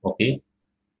 Okay.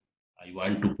 I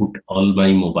want to put all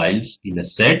my mobiles in a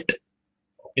set.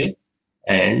 Okay.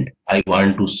 And I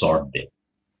want to sort them.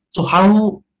 So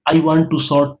how I want to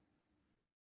sort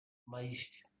my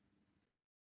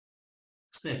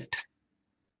set?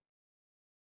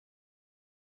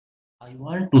 I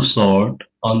want to sort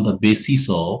on the basis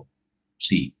of,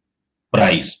 see,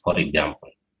 price, for example.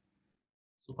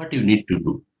 So what you need to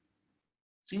do?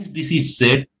 Since this is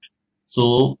set,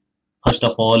 so first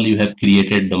of all, you have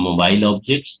created the mobile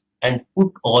objects and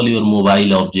put all your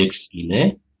mobile objects in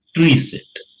a tree set.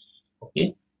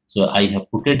 Okay. So I have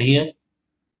put it here,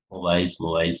 mobiles,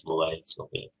 mobiles, mobiles.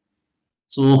 Okay.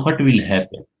 So what will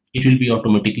happen? It will be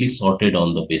automatically sorted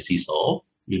on the basis of,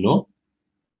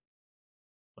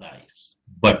 price.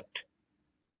 But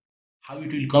how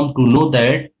it will come to know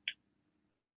that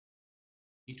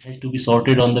it has to be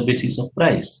sorted on the basis of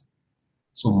price?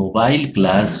 So mobile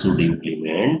class should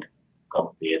implement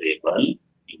comparable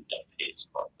interface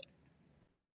for that.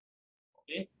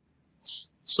 Okay.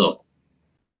 So,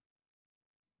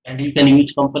 and you can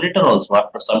use comparator also.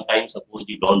 After some time, suppose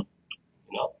you don't,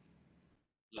 you know,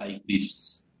 like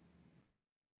this,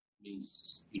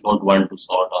 means you don't want to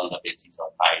sort on the basis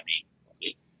of ID.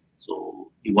 Okay.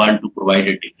 So you want to provide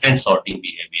a different sorting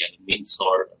behavior, means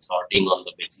sorting on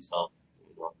the basis of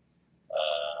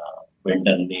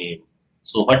vendor name.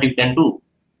 So what you can do?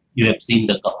 You have seen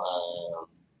the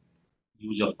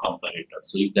use of comparator.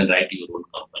 So you can write your own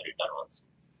comparator also.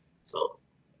 So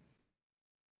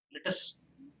let us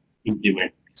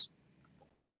implement this.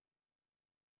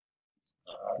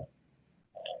 Uh,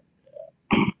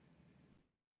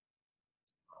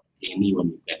 Anyone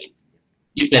you can implement.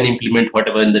 You can implement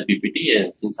whatever in the PPT,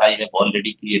 and since I have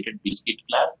already created biscuit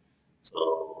class,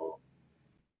 so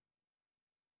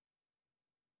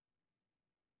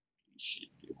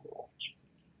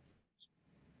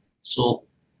so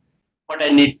what I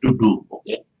need to do,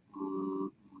 okay?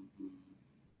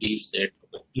 Please set,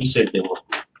 okay, please set demo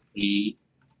two. Please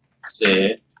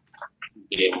set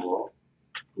demo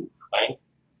two. Fine.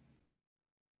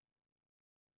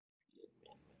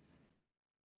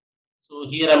 So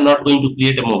here I'm not going to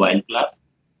create a mobile class.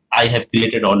 I have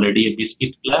created already a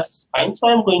biscuit class. Fine. So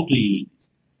I'm going to use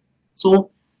this.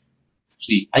 So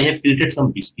see, I have created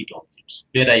some biscuit objects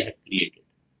where I have created.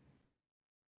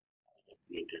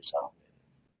 Somewhere.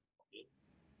 Okay.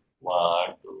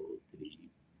 1, 2, 3,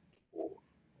 4.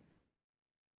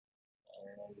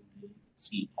 And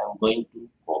see, I'm going to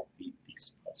copy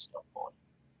this first of all.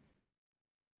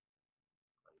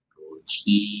 Control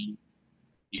C.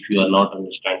 If you are not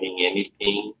understanding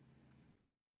anything,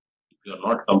 if you are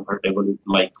not comfortable with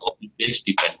my copy paste,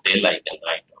 you can tell, I can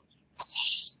write down.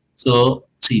 So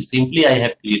see, simply I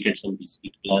have created some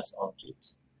biscuit class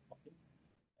objects. Okay.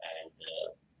 And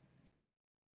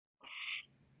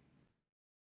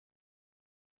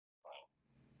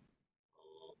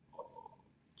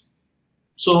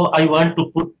so I want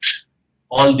to put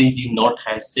all these in not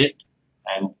has set,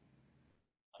 and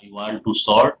I want to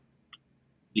sort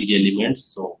these elements.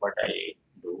 So what I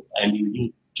do, I'm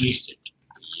using tree set.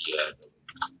 Here,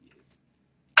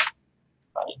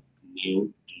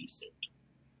 new tree set.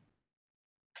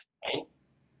 Right?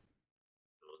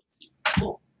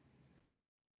 Oh,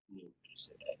 new tree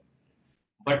set.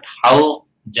 But how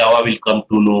Java will come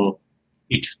to know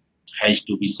it has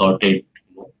to be sorted,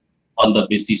 on the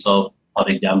basis of, for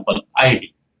example,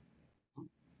 ID.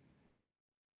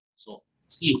 So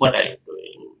see what I am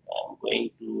doing. I'm going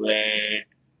to add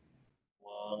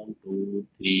 1, 2,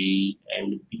 3,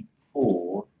 and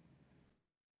before.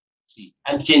 See,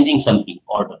 I'm changing something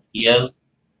order here.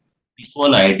 This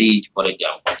one ID is, for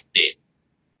example, 10.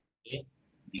 Okay.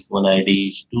 This one ID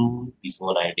is 2. This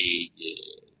one ID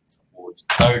is suppose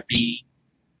 30,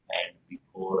 and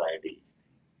before ID is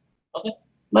 3. Okay.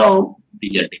 Now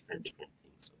these are different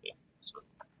things. Okay. So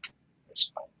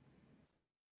that's fine.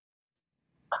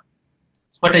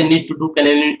 What I need to do?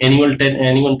 Can anyone tell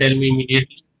me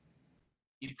immediately?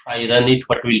 If I run it,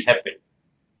 what will happen?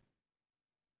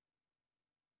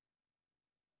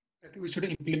 We should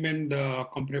implement the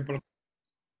comparable.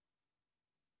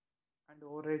 And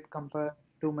override compare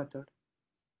to method.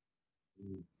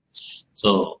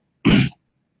 So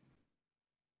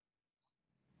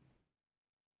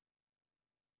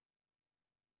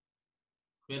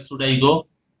where should I go?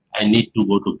 I need to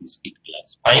go to biscuit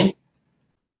class. Fine.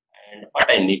 And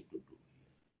what I need to do?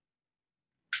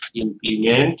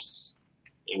 Implement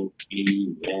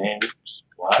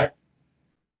what?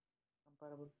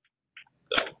 Comparable.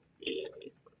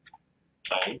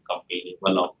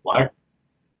 Comparable of what?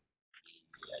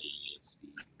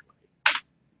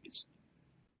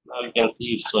 Now you can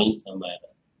see it's showing some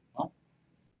error. Huh?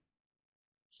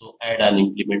 So add an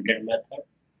implemented method.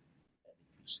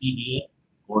 You see here,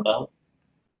 go down.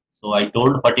 So I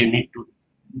told what you need to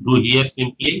do here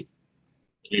simply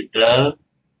return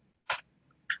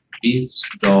this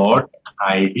dot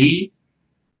id,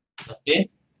 okay,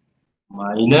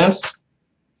 minus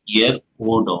here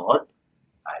o dot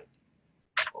id.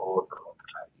 O dot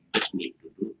id. Just need to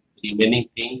do. Remaining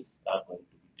things are going to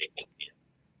be taken care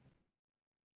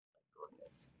of.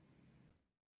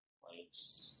 Why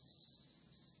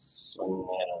it's showing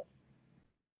error?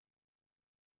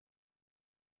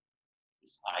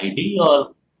 Is id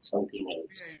or something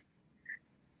else?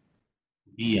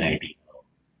 BID.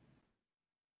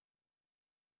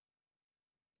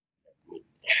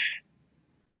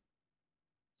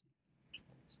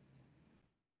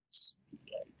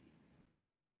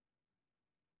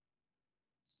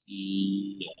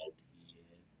 C and here,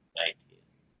 right here,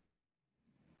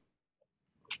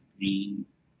 green,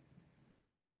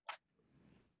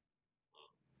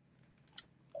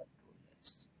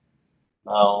 yes.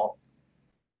 Now,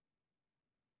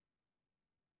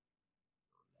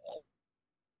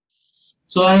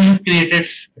 so I have created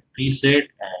a preset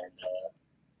and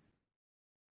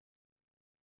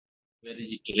where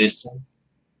is iteration?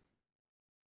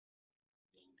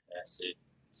 As it.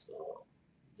 So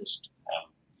just I'm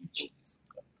using this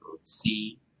control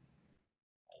C.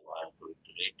 I want to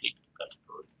iterate it.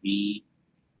 Control B.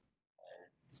 And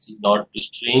this is not the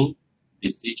string.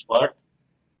 This is what?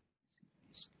 This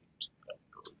is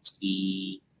control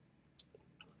C.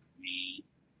 Control V.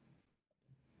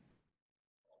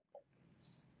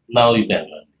 Now you can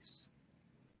run this.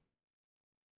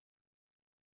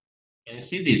 Can you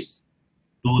see this?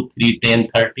 2, 3, 10,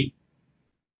 30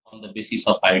 on the basis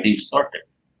of ID sorted.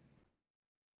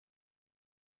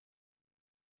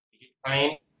 Is it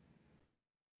fine?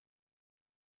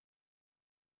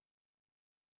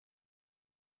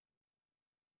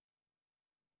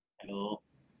 Hello.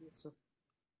 Yes, sir.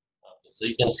 Okay, so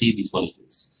you can see this one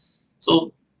is.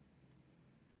 So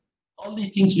all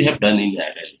the things we have done in the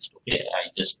analyst. Okay, I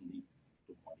just need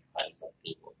to modify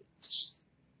something over this.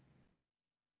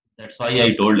 That's why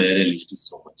I told array list is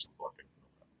so much important.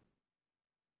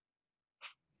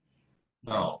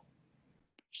 Now,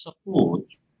 suppose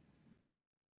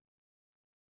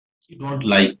you don't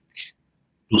like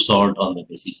to sort on the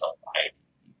basis of ID.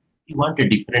 You want a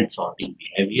different sorting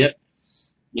behavior.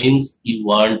 Means you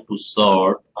want to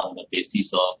sort on the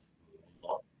basis of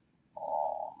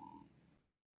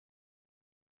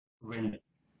vendor.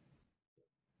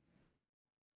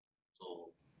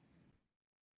 So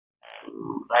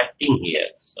I'm writing here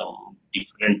some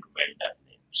different vendor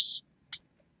names.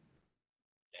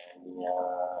 And,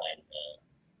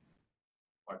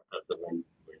 what are the vendor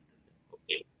name?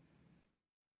 Okay,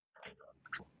 I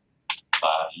don't know.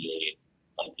 Parley,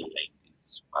 something like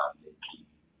this. Parley.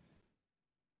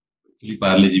 Actually,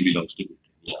 Parley belongs to it.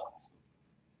 Yeah. So,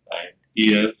 and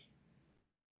here,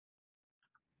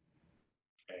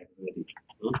 and very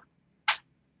good.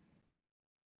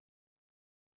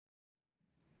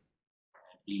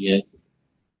 Here,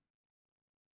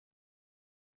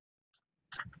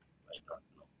 I don't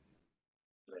know.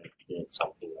 Right here,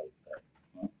 something like that.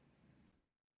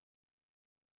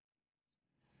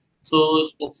 So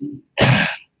you can see. I am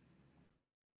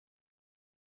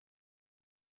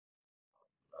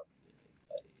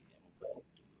going to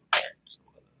add some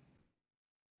other.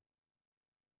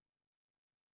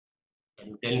 Can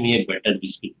you tell me a better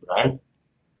biscuit brand?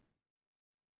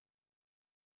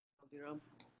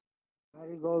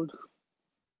 Marigold.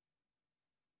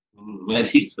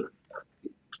 Very good.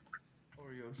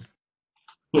 Oreos.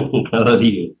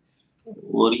 Oreo.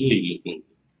 Oreo is looking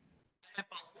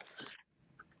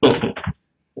good.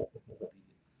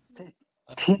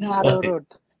 Narrow Okay. road.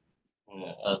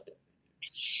 Okay.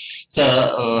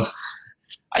 So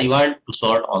I want to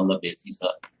sort on the basis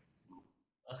of.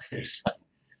 Okay,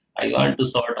 I want to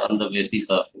sort on the basis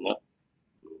of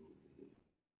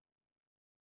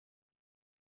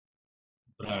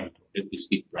brand, okay,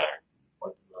 biscuit brand.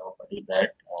 What is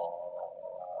that?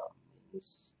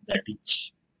 that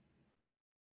is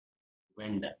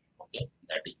vendor. Okay,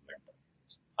 that is vendor.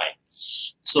 Fine.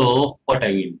 So what I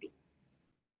will do?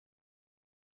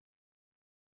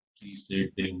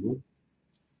 Reset remove.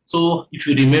 So if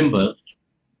you remember,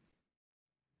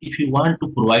 if you want to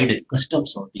provide a custom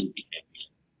sorting behavior,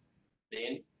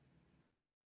 then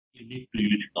you need to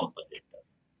use comparator.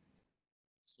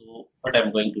 So what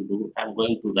I'm going to do, I'm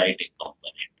going to write a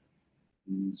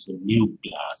comparator. So new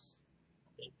class.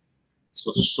 Okay.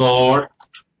 So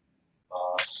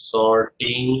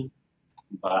sorting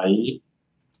by,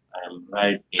 I'm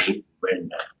writing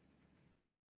vendor.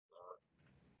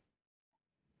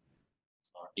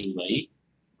 Sorting by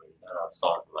vendor or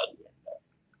sort by vendor.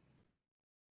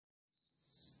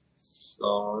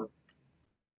 Sort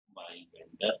by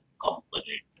vendor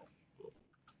comparator.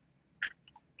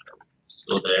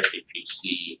 So that if you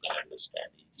see, you can understand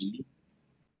easily.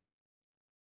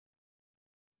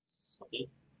 Okay.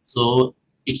 So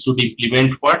it should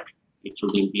implement what? It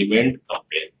should implement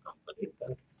compare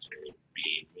comparator. So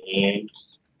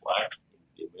implements what?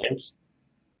 Implements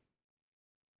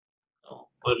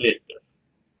comparator.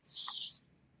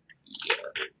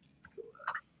 Here.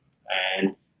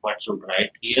 And what should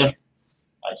write here?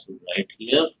 I should write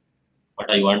here what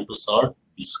I want to sort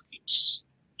biscuits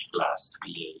class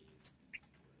here is.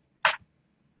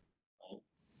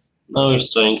 Now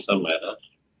it's showing some error.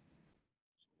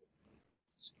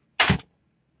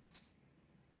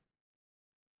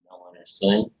 Now what it's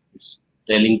showing, it's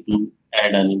telling to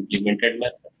add an implemented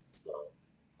method. So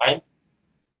fine.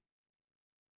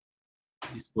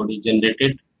 This code is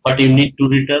generated. What you need to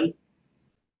return?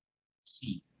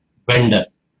 C vendor.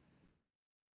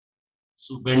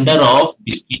 So vendor of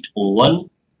biscuit oven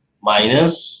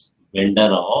minus vendor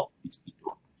of biscuit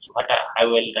oven. So what I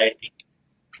will write it.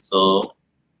 So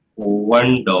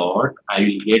one dot I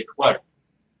will get what?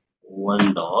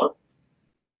 One dot.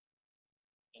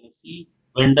 Can you see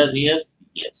vendor here?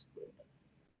 Yes. Vendor.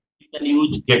 You can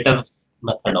use getter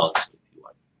method also if you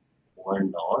want.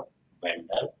 One dot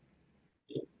vendor.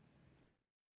 Okay.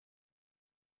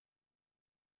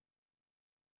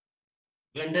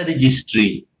 Vendor is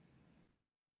string.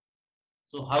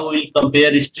 So how will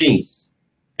compare strings?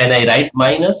 Can I write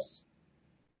minus?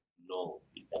 No,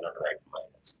 you cannot write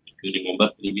minus. If you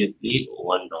remember previously,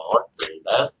 one dot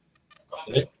vendor.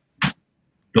 Okay.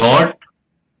 Dot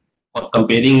for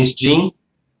comparing string,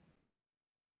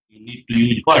 you need to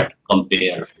use what?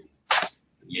 Compare.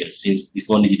 Yes, since this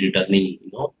one is returning,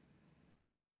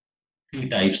 three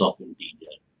types of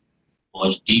integer: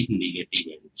 positive, negative,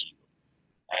 and zero.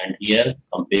 And here,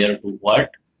 compare to what?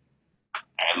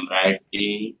 I am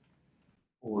writing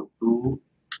O2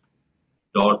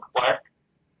 dot what?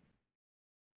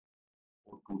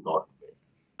 O2 dot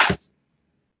vendor.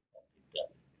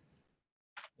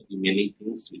 The remaining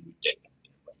things will be taken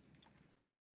care of.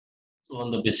 So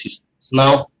on the basis, so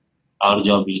now our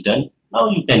job is done. Now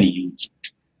you can use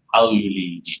it. How you will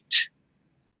use it?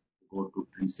 Go to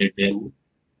preset demo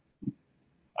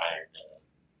and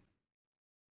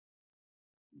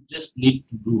just need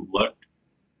to do what?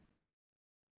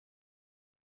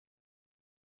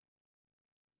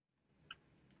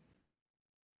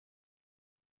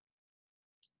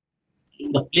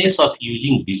 In the place of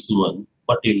using this one,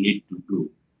 what you need to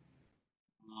do?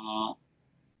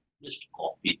 Just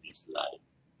copy this line.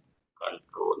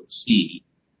 Control C.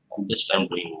 And just I'm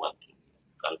doing one thing.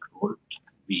 Control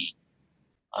V.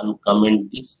 Uncomment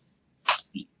this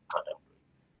C. What I'm doing.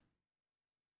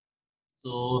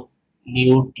 So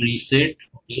new tree set.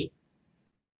 Okay.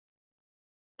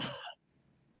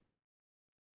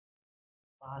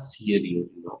 Pass here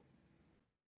your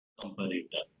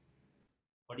comparator.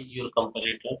 What is your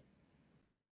comparator?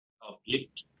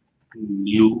 Object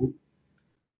new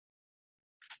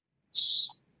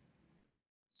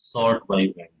sort by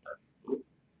vendor.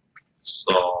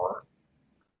 Sort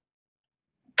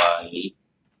by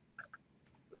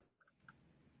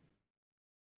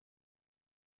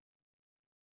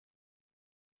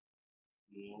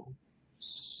new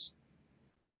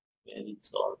very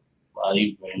sort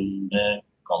by vendor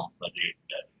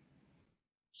comparator.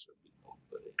 Should be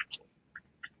comparator.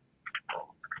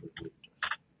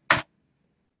 Comparator.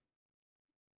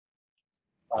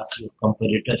 Pass your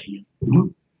comparator here.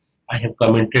 I have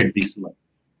commented this one.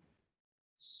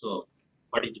 So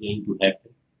what is going to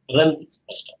happen? Run this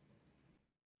first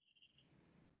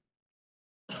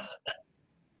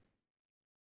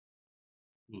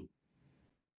time.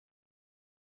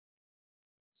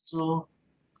 So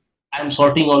I'm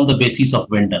sorting on the basis of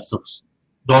vendor. So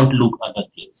don't look other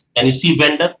things. Can you see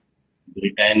vendor?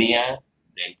 Britannia,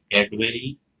 then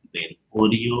Cadbury, then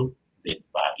Oreo, then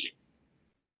Parle.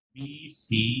 B,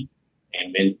 C,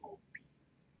 27.mp4.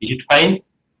 Is it fine?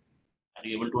 Are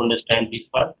you able to understand this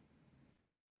part?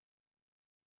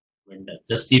 Vendor.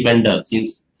 Just see vendor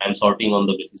since I'm sorting on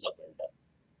the basis of vendor.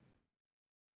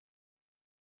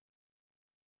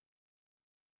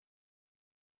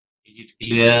 Is it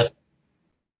clear?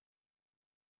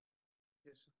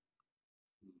 Yes, sir.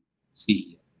 See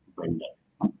here, vendor.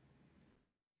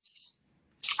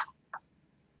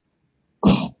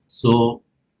 So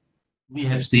we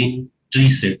have seen tree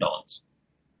set also.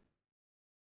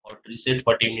 For tree set,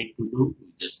 what you need to do? You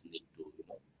just need to,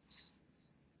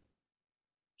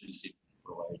 tree set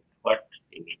provide what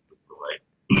you need to provide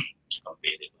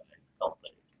comparable and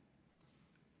comparative.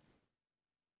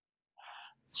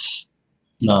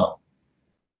 Now,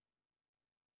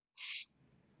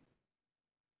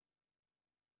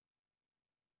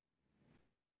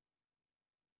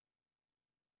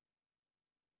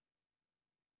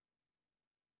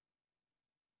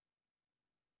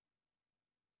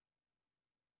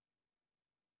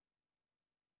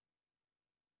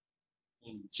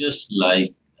 just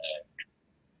like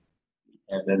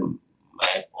have a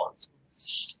map also.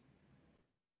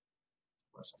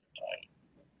 What's the time?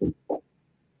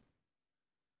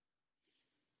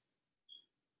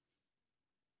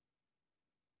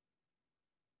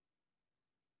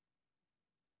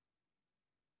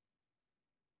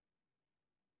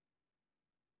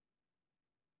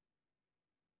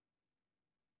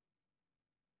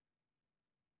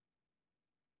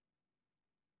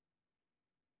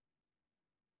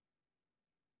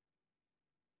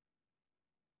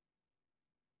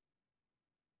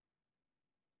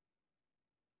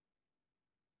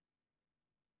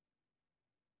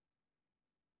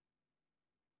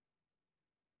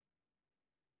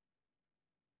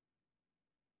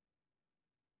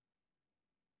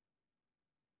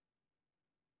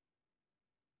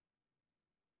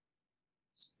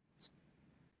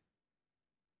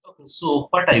 Okay, so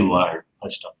what I want,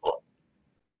 first of all,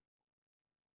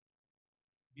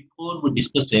 before we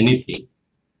discuss anything,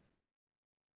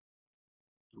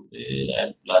 today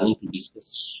I'm planning to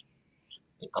discuss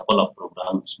a couple of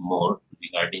programs more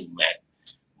regarding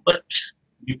math. But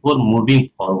before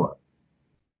moving forward,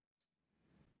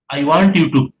 I want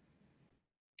you to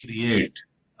create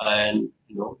an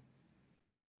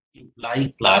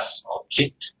imply class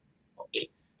object, okay,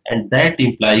 and that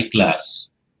imply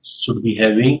class should be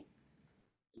having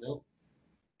you know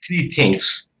three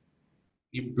things: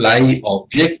 imply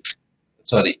object,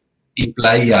 sorry,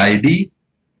 imply ID,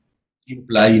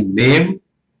 imply name,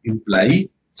 imply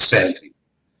salary.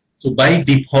 So by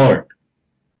default,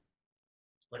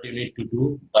 what you need to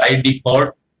do by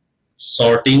default,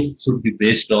 sorting should be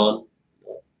based on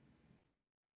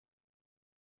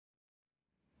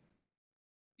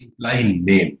imply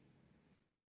name,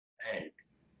 and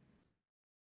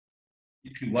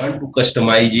if you want to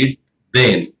customize it,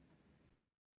 then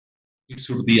it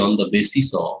should be on the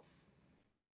basis of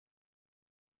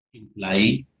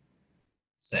imply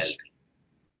salary.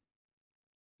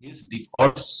 Means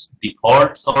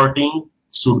default sorting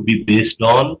should be based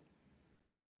on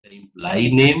the imply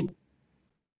name,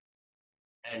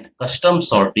 and custom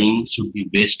sorting should be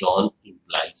based on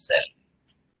imply salary.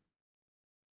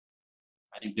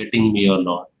 Are you getting me or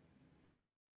not?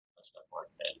 First of all,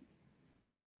 tell me.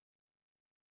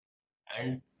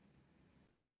 And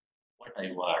what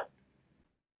I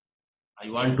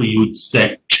want to use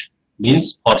set.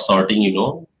 Means for sorting,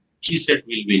 tree set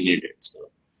will be needed.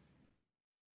 So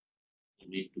you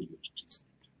need to use tree set.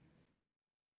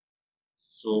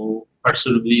 So what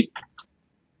should be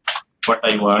what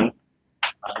I want?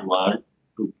 I want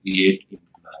to create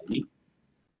imply,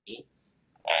 okay,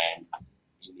 and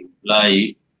in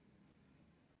imply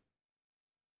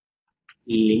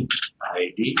in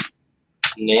ID,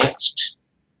 next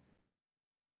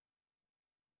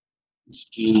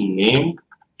string name,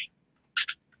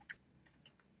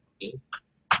 okay,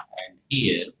 and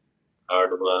here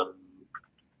third one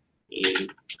is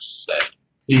set.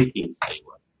 Three things I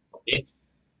want. Okay.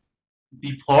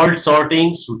 Default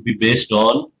sorting should be based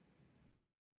on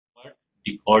what?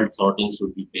 Default sorting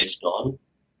should be based on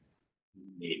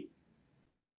name.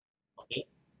 Okay.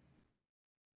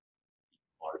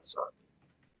 Default sorting.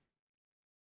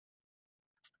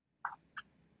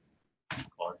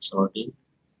 Default sorting.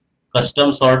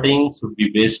 Custom sorting should be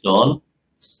based on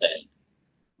cell.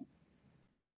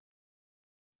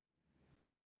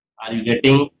 Are you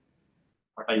getting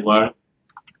what I want?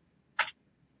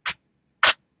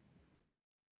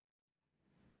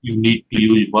 You need to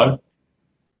use what?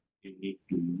 You need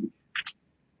to use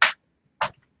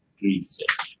tree set.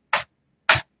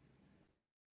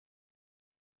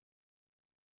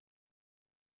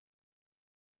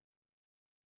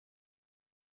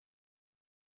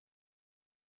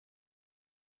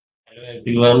 Hello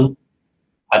everyone.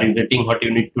 Are you getting what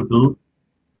you need to do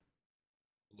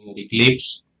in your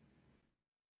Eclipse?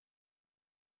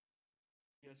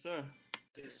 Yes, sir.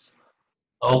 Yes.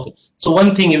 Okay. So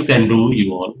one thing you can do,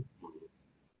 you all.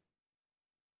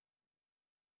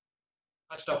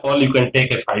 First of all, you can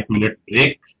take a 5 minute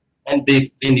break, and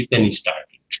then you can start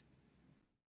it.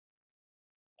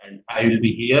 And I will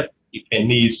be here. If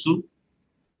any issue,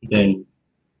 then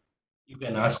you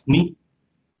can ask me.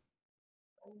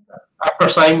 After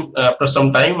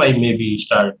some time, I maybe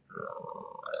start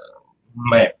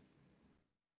my.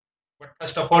 But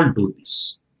first of all, do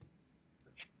this.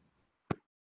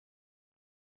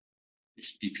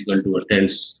 It's difficult to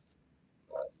attend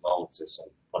long session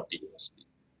continuously.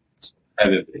 So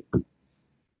have a break.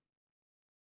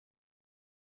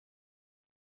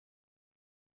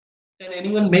 Can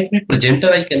anyone make me presenter?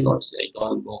 I cannot say. I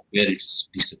don't know where it's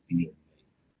disappeared.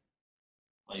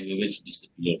 My image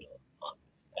disappeared.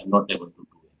 I'm not able to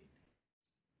do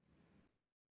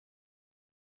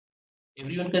anything.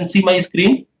 Everyone can see my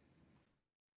screen.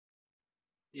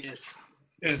 Yes.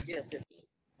 Yes.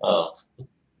 Uh,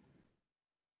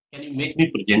 can you make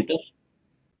me presenter?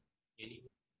 Anyone?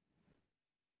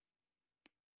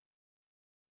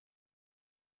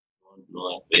 Don't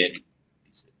know where it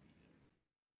disappeared.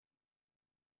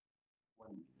 1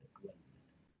 minute. 1 minute.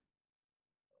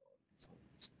 This one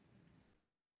is-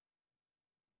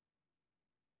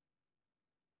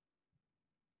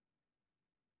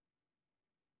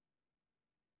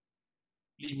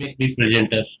 Please make me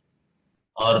presenter,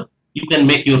 or you can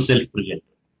make yourself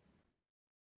presenter.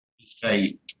 Please try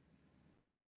it.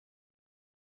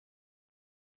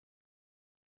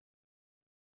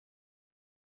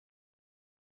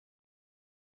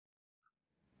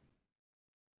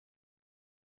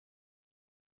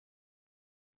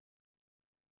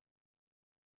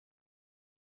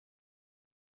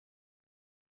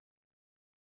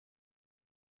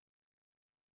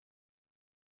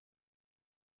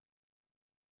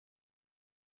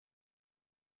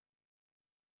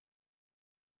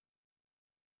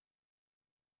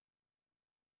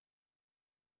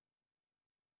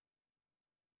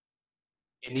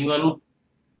 Anyone?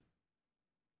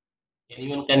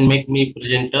 Anyone can make me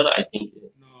presenter? I think.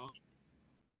 No.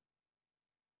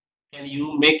 Can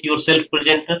you make yourself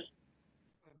presenter?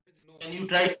 No. Can you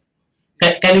try?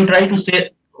 Can you try to share?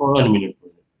 Oh, 1 minute.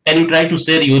 Can you try to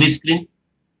share your screen?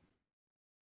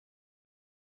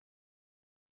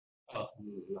 Oh,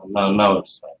 now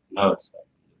it's fine. Now it's fine.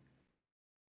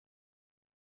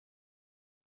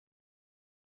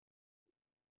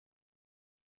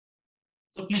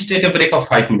 So please take a break of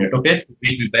 5 minutes, okay?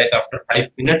 We'll be back after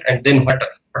 5 minutes, and then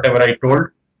whatever I told,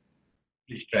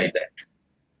 please try that.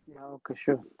 Yeah, okay,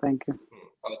 sure. Thank you.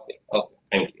 Okay, okay,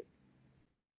 thank you.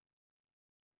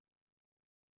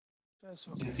 That's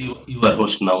okay. Since you are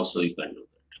host now, so you can do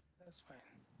that. That's fine.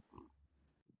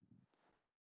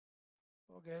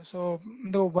 Okay, so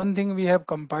the one thing we have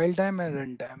compile time and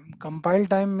runtime. Compile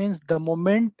time means the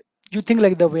moment you think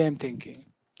like the way I'm thinking.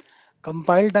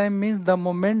 Compile time means the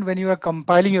moment when you are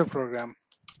compiling your program.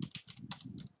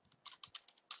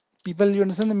 People, you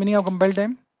understand the meaning of compile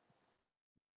time?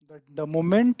 The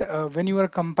moment when you are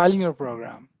compiling your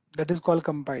program, that is called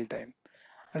compile time.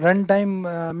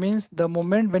 Runtime means the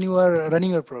moment when you are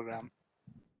running your program.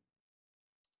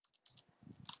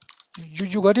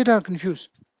 You got it or confused?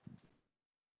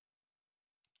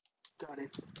 Got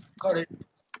it. Got it.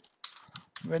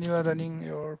 When you are running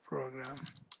your program.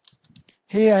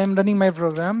 Hey, I am running my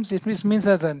programs. It means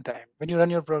at runtime when you run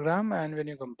your program and when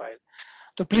you compile.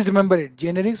 So please remember it.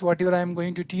 Generics, whatever I am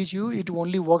going to teach you, it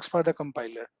only works for the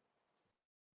compiler.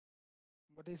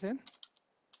 What is it?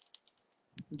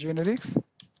 Generics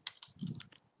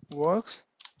works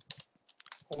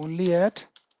only at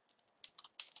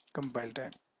compile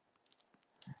time.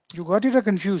 You got it or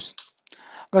confused?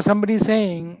 Because somebody is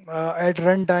saying at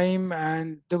runtime,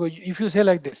 and if you say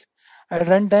like this, at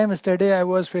runtime yesterday I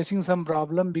was facing some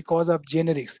problem because of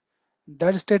generics.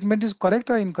 That statement is correct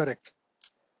or incorrect?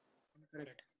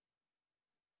 Correct.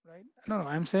 Right? No,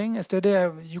 I'm saying yesterday,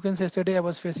 you can say yesterday I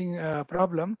was facing a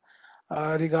problem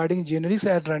regarding generics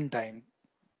at runtime.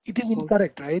 It is Okay.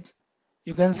 incorrect, right?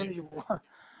 You can say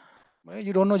well,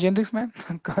 you don't know generics, man.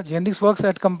 Generics works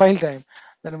at compile time.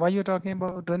 Then why you talking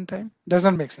about runtime?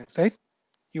 Doesn't make sense, right?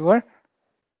 You are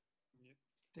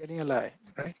telling a lie,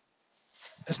 right?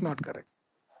 It's not correct.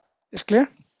 It's clear?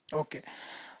 Okay.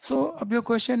 So your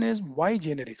question is why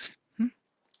generics?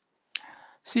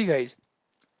 See, guys,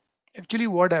 actually,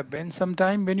 what happens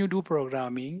sometime when you do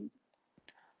programming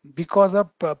because of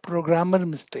programmer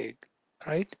mistake,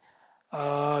 right?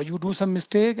 you do some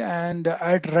mistake, and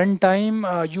at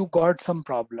runtime you got some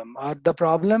problem. The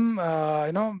problem,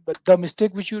 but the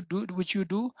mistake which you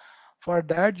do, for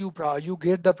that you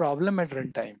get the problem at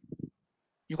runtime.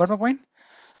 You got my point?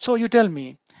 So you tell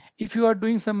me, if you are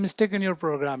doing some mistake in your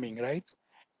programming, right?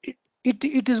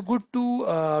 It is good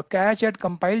to catch at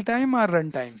compile time or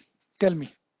runtime. Tell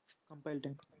me. Compile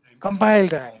time. Compile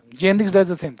time. Generics does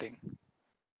the same thing.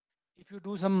 If you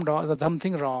do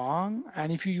something wrong,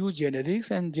 and if you use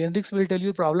generics, and generics will tell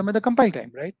you problem at the compile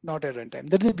time, right? Not at runtime.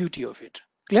 That is the beauty of it.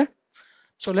 Clear?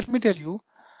 So let me tell you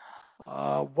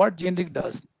what generic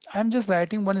does. I'm just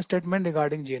writing one statement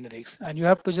regarding generics, and you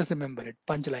have to just remember it.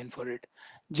 Punchline for it.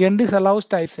 Generics allows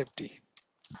type safety.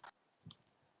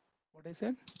 What I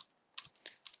said?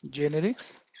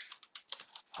 Generics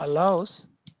allows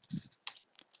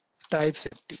type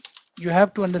safety. You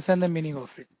have to understand the meaning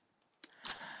of it.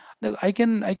 I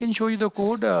can show you the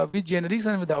code with generics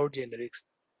and without generics.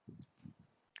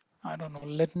 I don't know.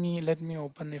 Let me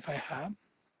open if I have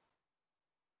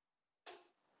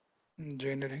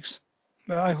generics.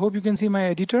 I hope you can see my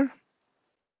editor.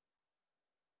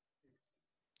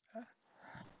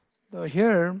 So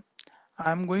here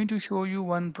I'm going to show you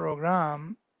one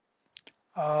program.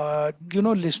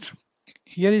 List.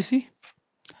 Here you see.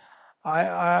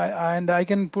 I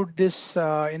can put this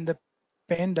in the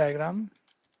pane diagram,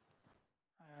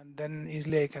 and then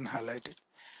easily I can highlight it.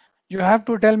 You have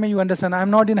to tell me you understand. I'm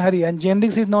not in hurry, and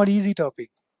generics is not easy topic.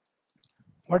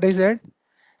 What I said,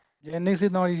 generics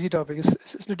is not easy topic.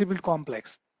 It's a little bit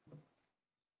complex.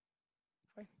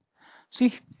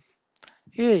 See,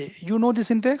 hey, you know the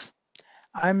syntax?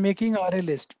 I'm making array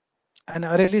list, and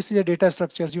array list is a data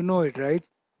structures. You know it, right?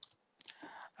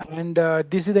 And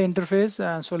this is the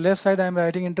interface. So left side I'm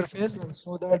writing interface, and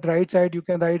so that right side you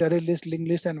can write array list, linked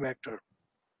list, and vector.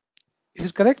 Is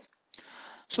it correct?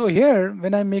 So here,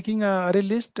 when I'm making a array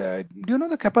list, do you know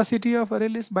the capacity of array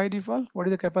list by default? What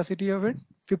is the capacity of it?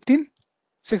 15,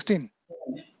 16.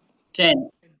 10.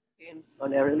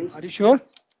 On array list. Are you sure?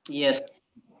 Yes.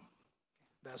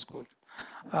 That's cool.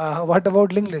 What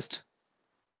about linked list?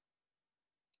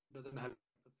 Doesn't have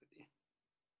capacity.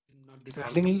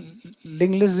 Not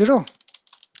Linked list 0.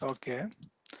 Okay.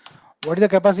 What is the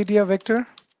capacity of vector?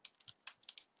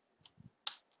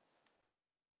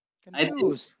 I think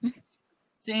Confuse.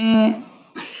 16.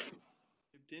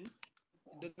 15. It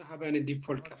doesn't have any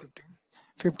default Not capacity.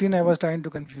 15. 15, I was trying to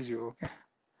confuse you. Okay.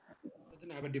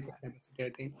 Doesn't have a default capacity, I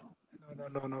think.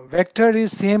 No. Vector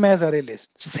is same as array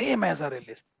list. Same as array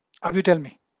list. How you tell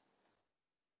me?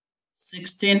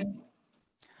 16.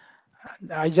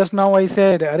 I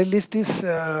said array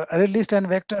list and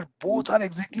vector both are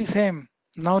exactly same.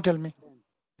 Now tell me.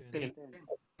 10.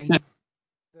 The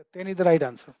 10 is the right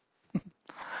answer.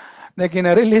 Like in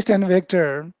array list and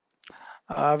vector,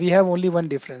 we have only one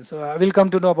difference. So I will come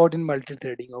to know about in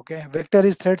multi-threading. Okay, vector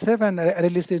is thread safe and array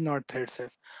list is not thread safe.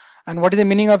 And what is the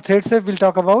meaning of thread safe? We'll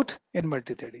talk about in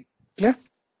multi-threading. Clear?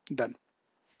 Done.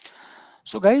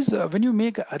 So guys, when you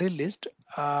make array list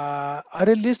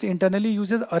internally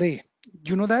uses array.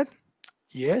 Do you know that?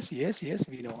 Yes,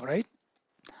 we know, right?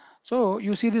 So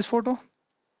you see this photo?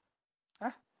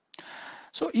 Huh?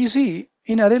 So you see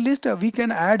in array list, we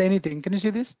can add anything. Can you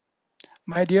see this?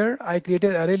 My dear, I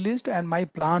created array list and my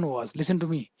plan was, listen to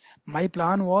me. My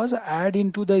plan was add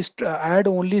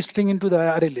only string into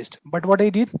the array list. But what I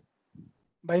did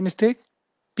by mistake,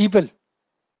 people,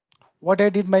 what I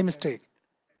did by mistake,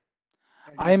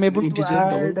 I am able to Integer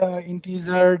double. add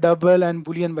integer, double, and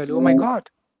boolean value. Oh my God.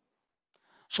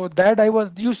 So that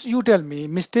you tell me,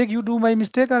 mistake you do by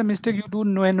mistake or mistake you do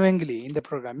knowingly in the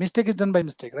program. Mistake is done by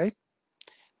mistake, right?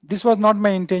 This was not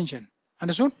my intention.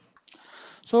 Understood?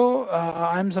 So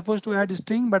I'm supposed to add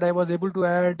string, but I was able to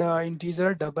add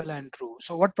integer, double, and true.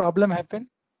 So what problem happened?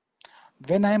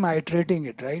 When I'm iterating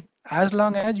it, right? As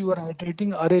long as you are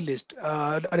iterating array list,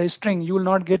 array string, you will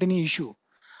not get any issue.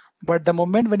 But the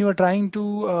moment when you are trying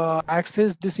to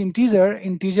access this integer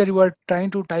you are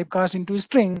trying to typecast into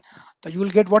string, so you will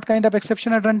get what kind of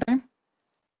exception at runtime?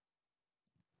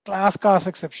 Class cast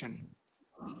exception.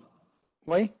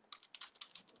 Why?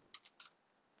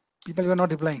 People were not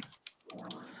replying.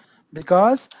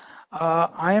 Because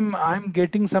I'm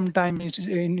getting sometime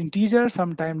in integer,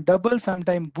 sometime double,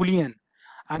 sometime boolean,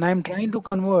 and I'm trying to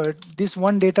convert this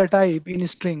one data type in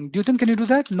string. Do you think can you do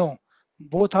that? No,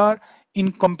 both are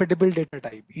incompatible data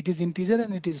type. It is integer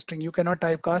and it is string. You cannot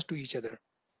typecast to each other.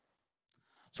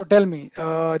 So tell me,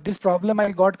 this problem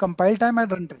I got compile time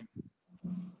and runtime.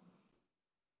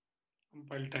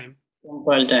 Compile time.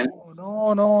 Compile time.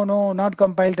 No, not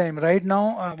compile time. Right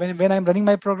now, when I'm running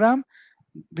my program,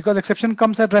 because exception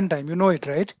comes at runtime, you know it,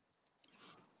 right?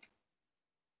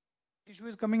 issue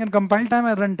is coming at compile time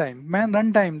and runtime. Man,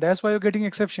 runtime. That's why you're getting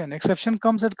exception. Exception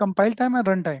comes at compile time and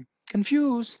runtime.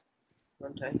 Confuse.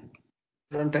 Runtime.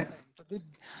 Runtime.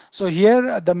 So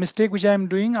here the mistake which I am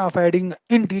doing of adding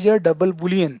integer double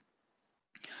boolean,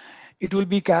 it will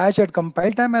be catch at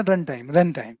compile time and runtime.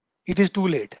 Runtime. It is too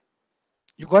late.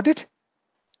 You got it?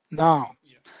 Now,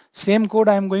 same code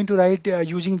I am going to write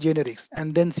using generics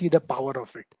and then see the power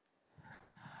of it.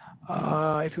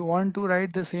 If you want to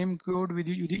write the same code with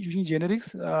using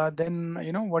generics, then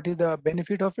you know what is the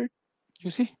benefit of it.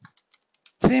 You see,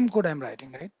 same code I'm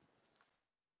writing, right?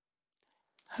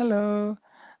 Hello.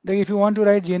 Then if you want to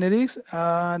write generics,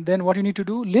 then what you need to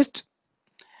do, list,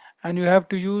 and you have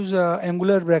to use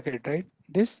angular bracket, right?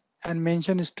 This and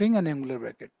mention string and angular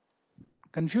bracket.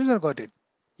 Confused or got it?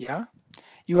 Yeah.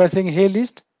 You are saying, hey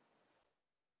list,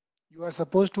 you are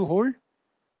supposed to hold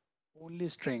only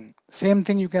string. Same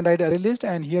thing you can write array list,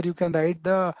 and here you can write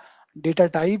the data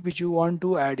type which you want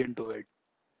to add into it.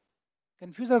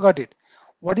 Confused or got it?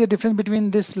 What is the difference between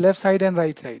this left side and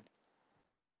right side?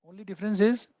 Only difference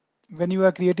is when you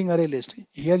are creating array list.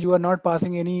 Here you are not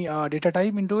passing any data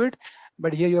type into it,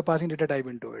 but here you are passing data type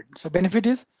into it. So benefit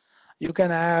is you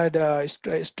can add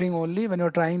string only when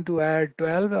you're trying to add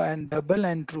 12 and double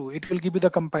and true. It will give you the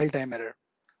compile time error.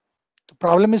 The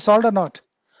problem is solved or not?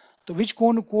 So which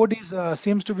code is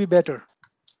seems to be better?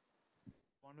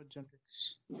 One with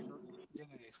generics.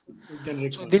 Generics.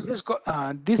 Generic So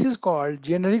one. this is called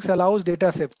generics allows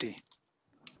data safety.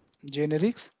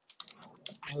 Generics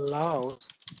allows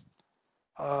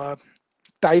uh,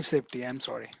 type safety. I'm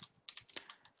sorry.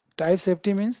 Type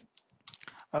safety means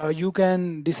you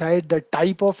can decide the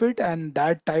type of it, and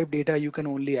that type data you can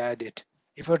only add it.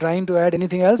 If you're trying to add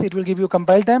anything else, it will give you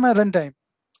compile time or runtime.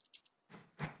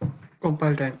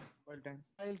 Compile time. Compile time.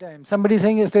 Compile time. Somebody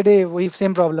saying yesterday we have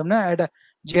same problem. Na? I had a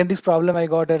generics problem I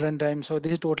got at runtime, so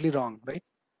this is totally wrong, right?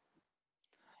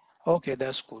 Okay,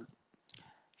 that's cool.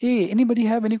 Hey, anybody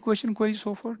have any question, query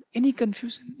so far? Any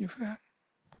confusion? If you have,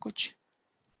 kuch?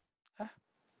 Huh?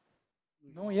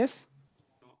 No, yes?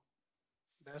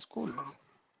 That's cool.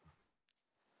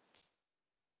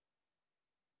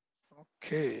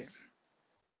 Okay.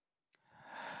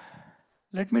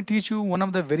 Let me teach you one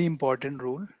of the very important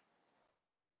rule,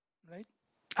 right?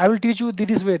 I will teach you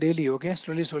this way daily, okay?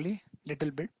 Slowly, slowly,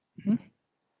 little bit. Hmm?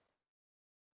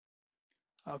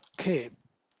 Okay.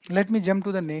 Let me jump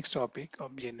to the next topic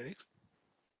of generics.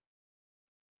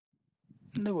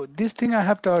 No, this thing I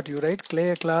have taught you, right?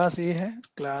 Class A hai,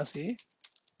 class A.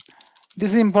 This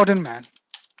is important, man.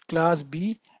 Class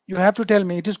B. You have to tell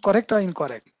me it is correct or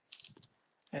incorrect.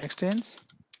 Extends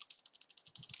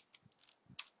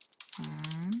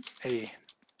A.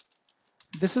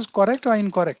 This is correct or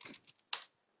incorrect?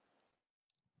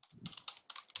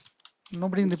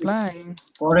 Nobody replying.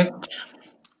 Correct.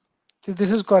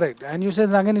 This is correct. And you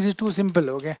said again it is too simple,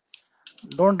 okay?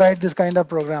 Don't write this kind of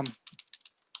program.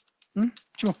 Hmm?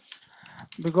 Choo.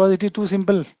 Because it is too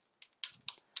simple,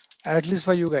 at least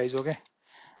for you guys, okay?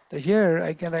 So here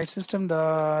I can write system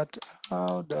dot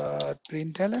out dot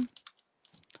println.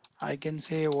 I can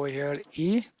say over here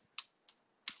E.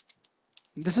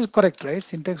 This is correct, right?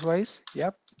 Syntax wise,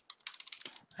 yep.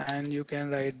 And you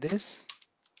can write this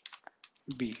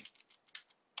B.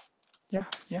 Yeah,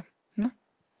 yeah. No?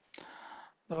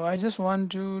 So I just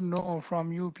want to know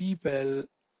from you people,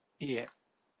 yeah.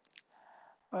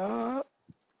 Can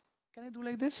I do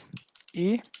like this?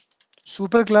 A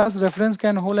superclass reference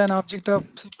can hold an object of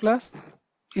subclass.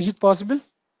 Is it possible?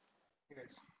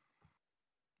 Yes.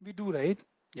 We do, right?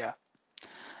 Yeah.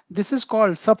 This is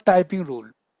called subtyping rule.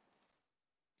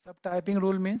 Subtyping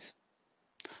rule means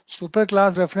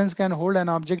superclass reference can hold an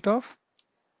object of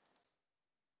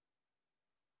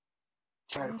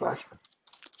Child class.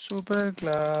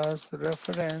 superclass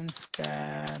reference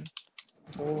can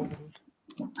hold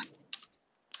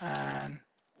an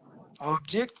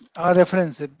object or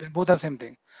reference. Both are same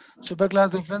thing.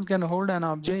 Superclass reference can hold an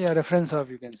object, a reference of,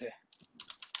 you can say.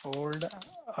 Hold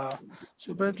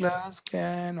superclass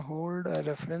can hold a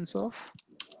reference of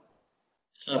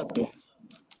Sub. subclass.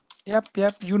 Yep,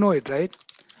 yep, you know it, right?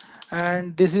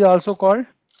 And this is also called,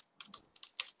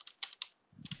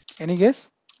 any guess?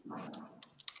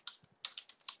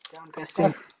 Downcasting.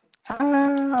 Cast,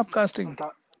 upcasting.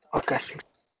 Outcasting.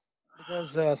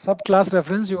 Because subclass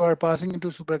reference you are passing into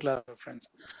superclass reference.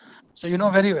 So you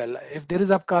know very well, if there is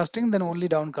upcasting, then only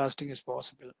downcasting is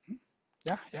possible.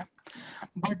 Yeah, yeah.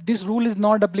 But this rule is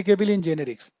not applicable in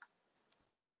generics.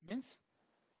 Means,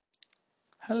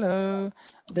 hello,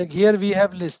 like here we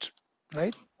have list,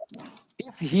 right?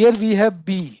 If here we have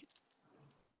B,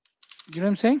 you know what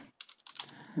I'm saying?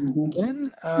 Mhm.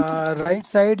 Then right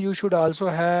side you should also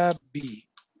have B.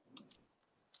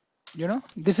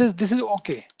 This is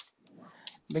okay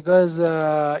because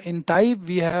in type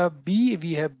we have B,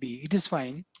 we have B. It is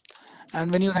fine.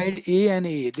 And when you write A and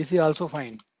A, this is also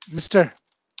fine, Mister.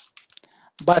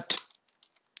 But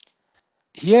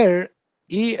here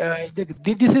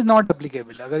this is not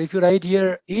applicable. Agar if you write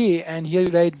here A and here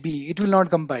you write B, it will not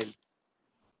compile.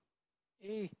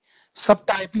 A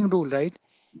subtyping rule, right?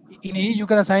 In A you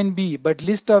can assign B, but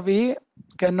list of A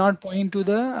cannot point to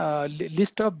the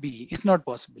list of B. It's not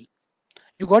possible.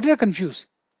 You got it confused?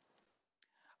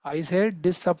 I said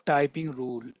this subtyping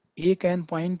rule. A can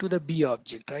point to the B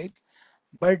object, right?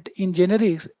 But in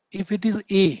generics, if it is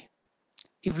A,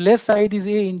 if left side is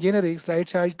A in generics, right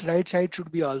side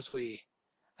should be also A.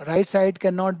 Right side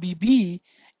cannot be B,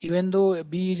 even though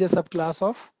B is a subclass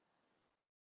of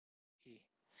A.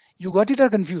 You got it or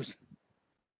confused?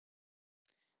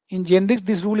 In generics,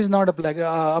 this rule is not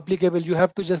applicable. You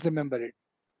have to just remember it.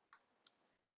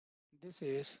 This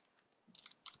is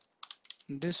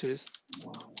this is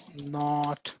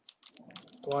not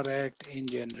correct in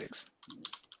generics.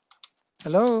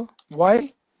 Hello?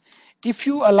 Why? If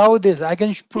you allow this, I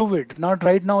can prove it. Not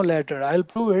right now, later. I'll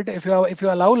prove it. If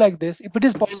you allow like this, if it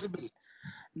is possible,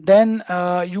 then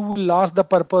you will lose the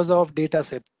purpose of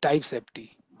type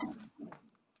safety.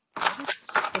 Got it?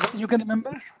 So guys, you can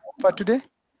remember for today.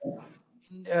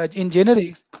 In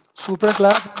generics,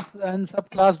 superclass and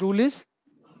subclass rule is.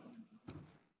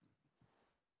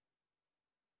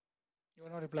 You are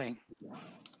not replying.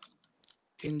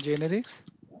 In generics,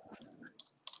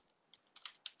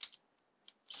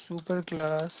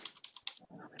 superclass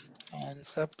and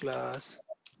subclass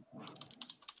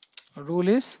rule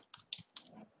is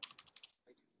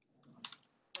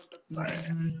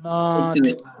not Stick to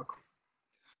it.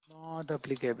 not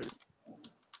applicable.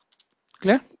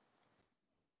 Clear?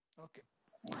 Okay.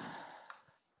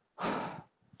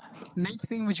 Next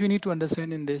thing which we need to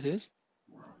understand in this is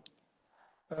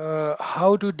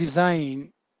how to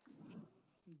design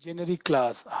generic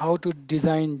class, how to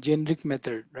design generic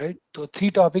method, right? So three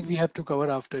topics we have to cover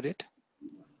after it.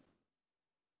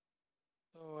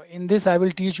 So in this, I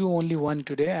will teach you only one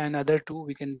today, and other two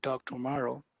we can talk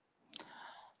tomorrow.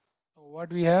 So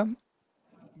what we have?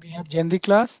 We have generic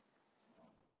class,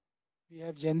 we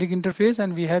have generic interface,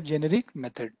 and we have generic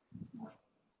method.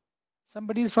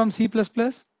 Somebody is from C++.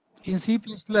 In C++,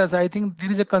 I think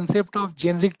there is a concept of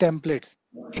generic templates.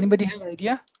 Anybody have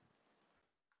idea?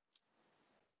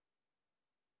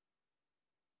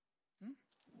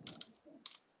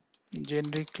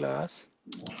 Generic class,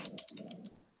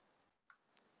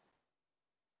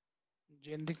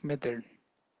 generic method,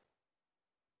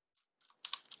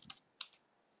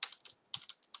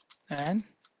 and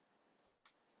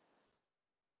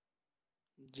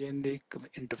generic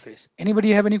interface.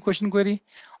 Anybody have any question query?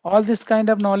 All this kind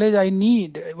of knowledge I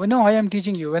need. I am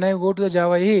teaching you. When I go to the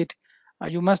Java 8,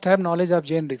 you must have knowledge of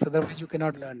generics. Otherwise, you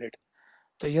cannot learn it.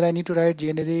 So here I need to write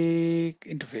generic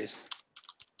interface.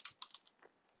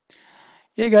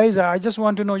 Hey guys, I just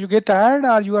want to know, you get tired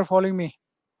or you are following me?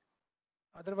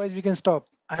 Otherwise, we can stop.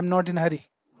 I'm not in a hurry.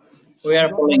 We I are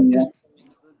don't following want this.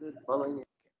 you. Following it.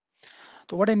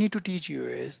 So what I need to teach you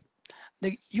is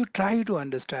that you try to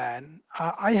understand.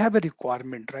 I have a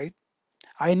requirement, right?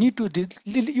 I need to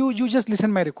you just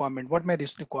listen my requirement. What my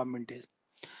requirement is,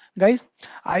 guys.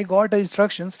 I got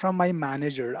instructions from my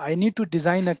manager. I need to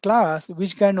design a class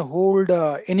which can hold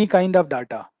any kind of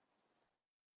data.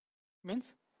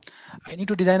 Means I need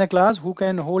to design a class who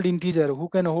can hold integer, who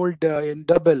can hold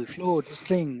double, float,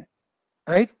 string,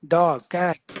 right? Dog,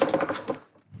 cat.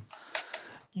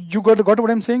 You got what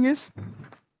I'm saying is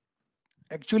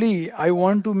actually I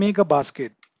want to make a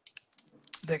basket.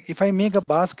 Like if I make a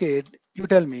basket, you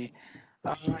tell me.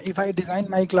 If I design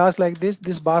my class like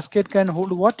this basket can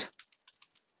hold what?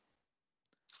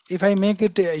 If I make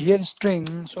it here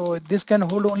string, so this can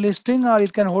hold only string or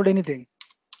it can hold anything?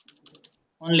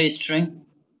 Only string.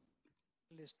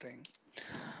 Only string.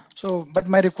 So, but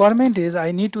my requirement is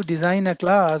I need to design a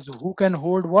class who can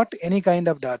hold what? Any kind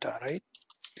of data, right?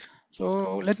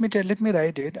 So let me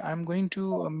write it. I'm going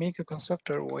to make a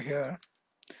constructor over here.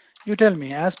 You tell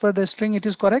me, as per the string, it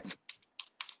is correct?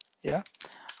 Yeah.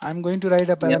 I'm going to write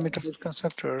a Yep. parameterized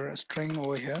constructor string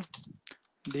over here,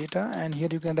 data, and here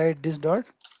you can write this dot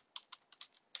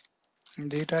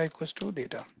data equals to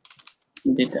data.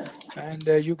 Data. And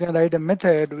you can write a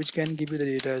method which can give you the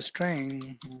data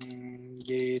string,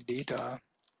 data.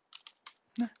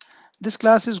 This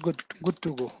class is good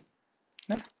to go.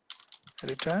 Yeah.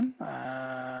 Return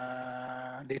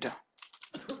data.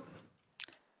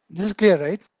 This is clear,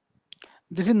 right?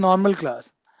 This is normal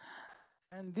class.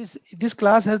 And this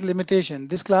class has limitation.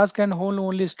 This class can hold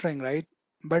only string, right?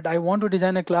 But I want to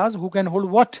design a class who can hold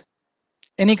what?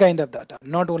 Any kind of data,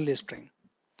 not only string.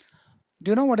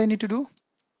 Do you know what I need to do?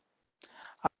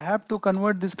 I have to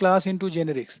convert this class into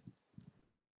generics.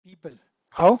 People.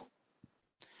 How?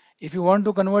 If you want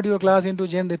to convert your class into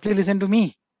generic, please listen to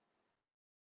me.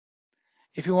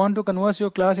 If you want to convert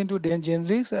your class into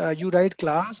generics, you write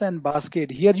class and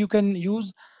basket. Here you can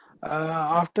use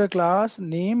after class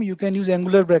name, you can use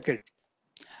angular bracket.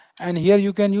 And here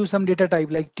you can use some data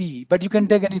type like T, but you can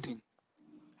take anything.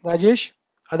 Rajesh,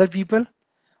 other people,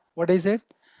 what I said?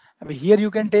 I mean, here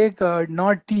you can take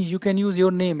not T, you can use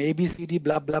your name, A, B, C, D,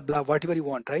 blah, blah, blah, whatever you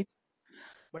want, right?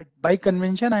 But by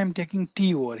convention, I am taking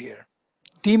T over here.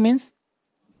 T means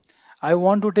I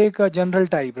want to take a general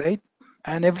type, right?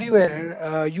 And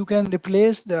everywhere you can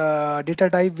replace the data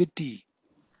type with T.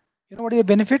 You know what is the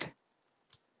benefit?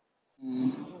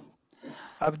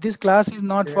 This class is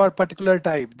not Yeah. for particular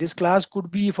type. This class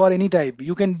could be for any type.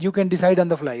 You can decide on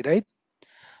the fly, right?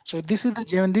 So this is the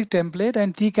generic template,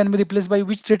 and T can be replaced by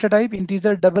which data type?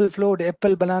 Integer, double float,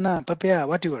 apple, banana, papaya,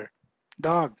 whatever,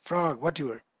 dog, frog,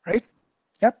 whatever, right?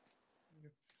 Yep.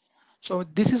 So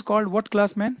this is called what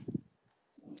class, man?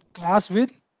 Class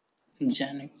with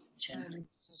Generic.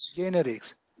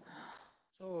 generics.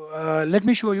 So let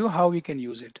me show you how we can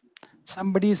use it.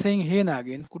 Somebody is saying, hey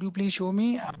Nagin, could you please show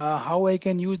me how I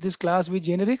can use this class with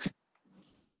generics?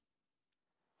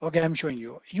 Okay, I'm showing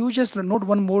you. You just note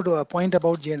one more point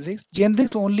about generics.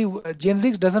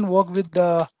 Generics doesn't work with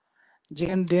the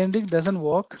generic doesn't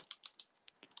work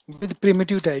with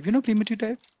primitive type. You know primitive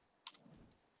type?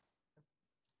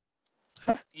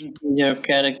 Integer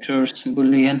characters,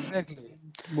 boolean. Exactly.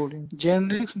 Boolean.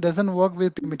 Generics doesn't work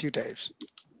with primitive types,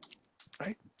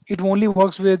 right? It only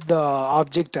works with the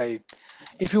object type.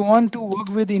 If you want to work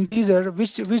with integer,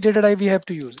 which data type we have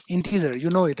to use? Integer, you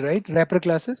know it, right? Wrapper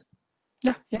classes.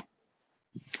 Yeah, yeah,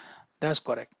 that's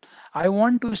correct. I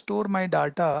want to store my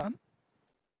data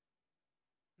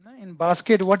in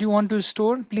basket. What you want to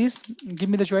store? Please give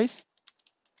me the choice.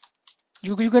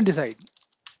 You can decide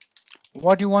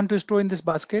what you want to store in this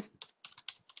basket.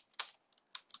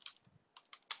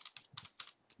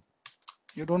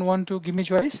 You don't want to give me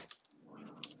choice?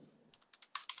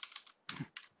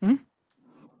 Hmm?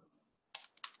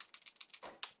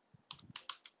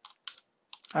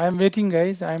 I am waiting,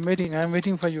 guys. I am waiting. I am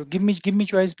waiting for you. Give me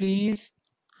choice, please.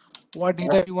 What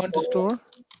data you want to store?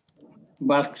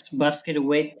 Basket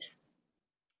weight.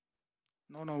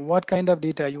 No, no. What kind of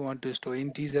data you want to store?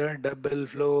 Integer, double,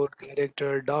 float,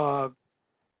 character, dog,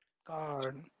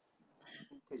 card,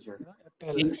 Integer.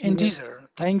 apple. Integer. Integer.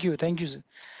 Thank you. Thank you, sir.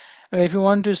 If you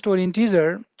want to store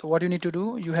integer, so what you need to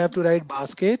do? You have to write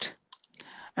basket.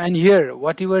 And here,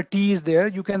 whatever t is there,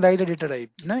 you can write a data type,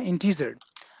 no? Integer.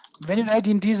 When you write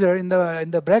integer in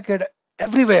the bracket,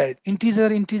 everywhere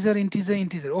integer, integer, integer,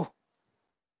 integer. Oh,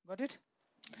 got it?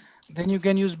 Then you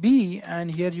can use B, and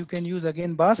here you can use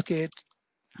again basket.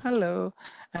 Hello.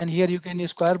 And here you can use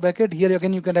square bracket. Here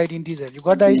again you can write integer. You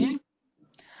got the idea?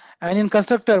 And in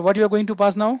constructor, what you are going to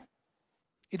pass now?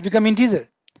 It become integer.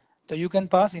 So you can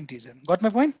pass integer. Got my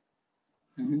point?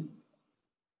 Mhm.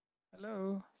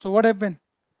 Hello. So what happened?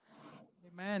 Hey,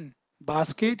 man,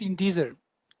 basket integer.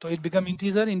 So it become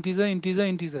integer, integer, integer,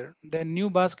 integer. Then new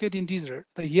basket integer.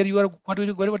 So here you are what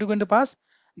you going to pass?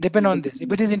 Depend on this.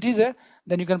 If it is integer,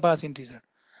 then you can pass integer.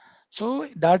 So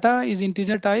data is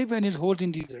integer type and it holds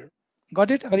integer.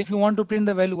 Got it? Or if you want to print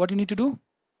the value, what you need to do?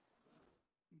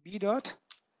 B dot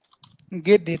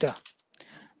get data.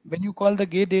 When you call the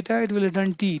get data, it will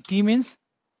return T. T means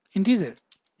integer.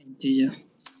 Integer.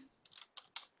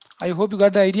 I hope you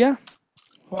got the idea.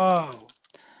 Wow.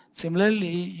 Similarly,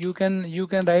 you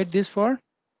can write this for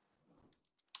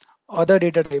other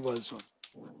data type also.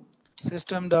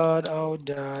 System dot out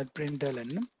dot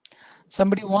println.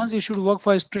 Somebody wants it should work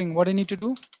for a string. What I need to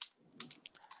do?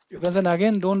 You can say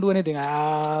again, don't do anything.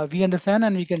 We understand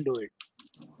and we can do it.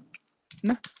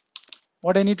 No?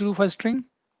 What I need to do for string?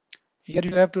 Here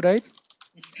you have to write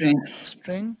String.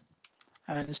 string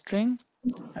and string,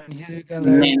 and here you can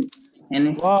write Name.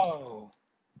 Any. wow.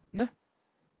 No?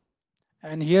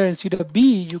 And here instead of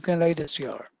B, you can write str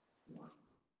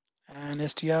and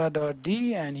str dot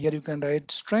d, and here you can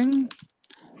write string,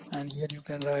 and here you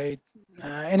can write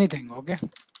anything. Okay,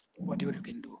 whatever you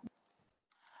can do.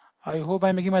 I hope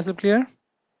I'm making myself clear.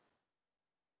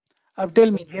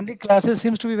 Tell me, generic classes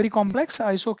seems to be very complex.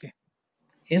 It's okay.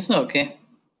 It's okay.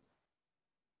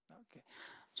 Okay.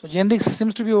 So generic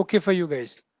seems to be okay for you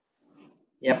guys.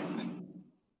 Yep.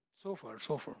 So far,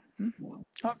 so far.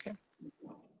 Okay.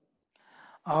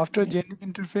 After generic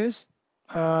interface,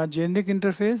 Generic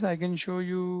interface, I can show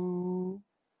you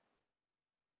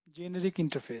generic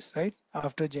interface, right?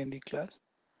 After generic class.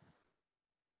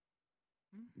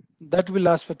 That will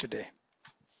last for today.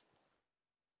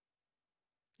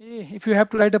 If you have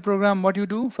to write a program, what you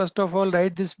do? First of all,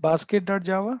 write this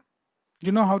basket.java.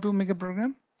 You know how to make a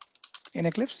program in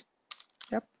Eclipse?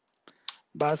 Yep.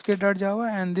 Basket.java,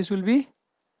 and this will be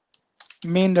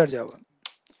main.java.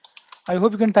 I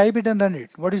hope you can type it and run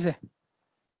it. What do you say?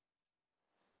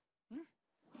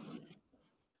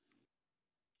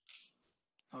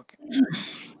 Okay.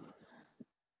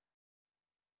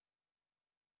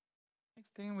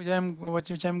 Next thing which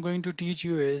I'm going to teach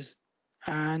you is,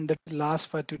 and that last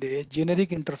for today, generic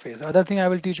interface. Other thing I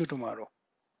will teach you tomorrow.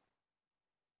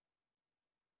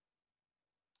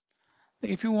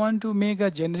 If you want to make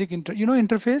a generic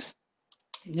interface?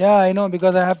 Yeah, I know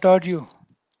because I have taught you.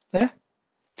 Yeah.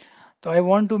 So I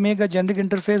want to make a generic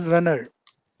interface runner.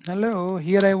 Hello,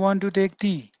 here I want to take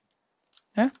T.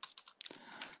 Yeah.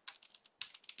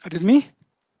 With me?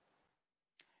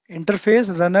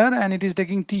 Interface runner and it is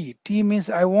taking T. T means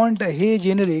I want hey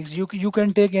generics. You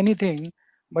can take anything,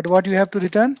 but what you have to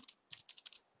return?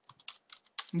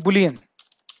 Boolean.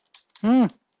 Hmm.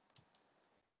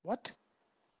 What?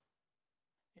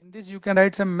 In this you can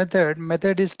write some method.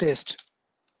 Method is test.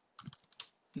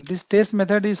 This test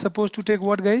method is supposed to take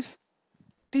what, guys?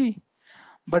 T.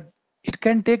 But it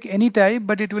can take any type,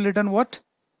 but it will return what?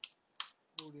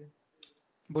 Boolean.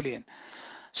 Boolean.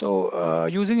 So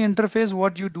using interface,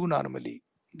 what you do normally?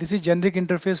 This is generic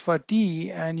interface for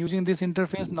T, and using this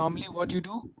interface, normally what you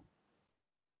do?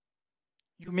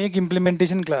 You make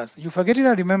implementation class. You forget it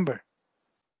or remember?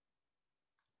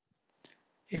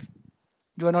 If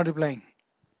you are not replying.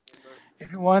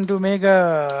 If you want to make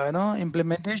a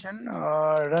implementation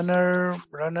or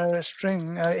runner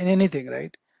string in anything,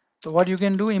 right? So what you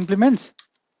can do? Implements.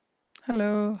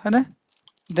 Hello, Hannah.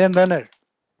 Then runner.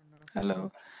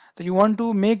 Hello. So you want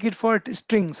to make it for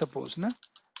string, suppose, na?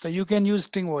 So you can use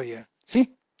string over here.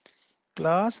 See,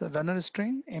 class runner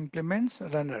string implements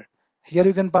runner. Here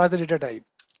you can pass the data type.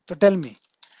 So tell me,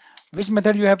 which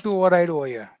method you have to override over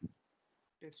here?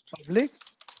 Test. Public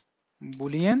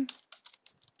boolean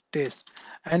test.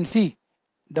 And see,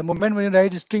 the moment when you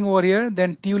write string over here,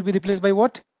 then T will be replaced by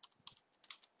what?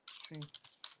 String.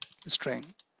 String.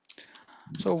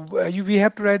 So we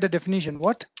have to write the definition.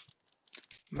 What?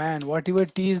 Man, whatever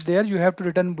T is there, you have to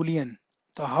return boolean.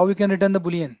 So how we can return the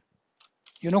boolean?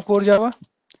 You know core Java?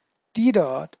 T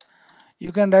dot,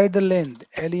 you can write the length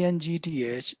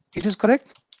length. It is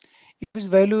correct. If its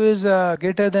value is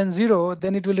greater than 0,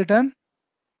 then it will return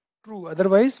true,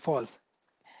 otherwise false.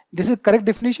 This is correct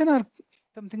definition or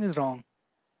something is wrong?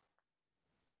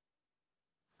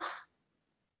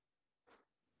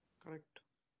 Correct.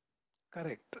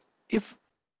 Correct. If it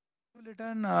will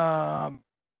return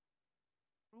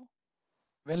true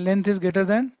when length is greater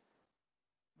than,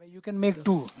 well, you can make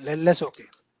 2 less okay.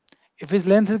 If its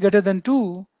length is greater than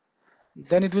 2,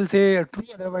 then it will say true,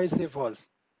 otherwise say false.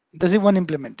 This is one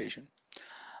implementation.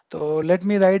 So let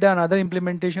me write another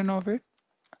implementation of it.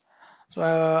 So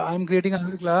I'm creating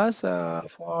another class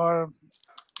for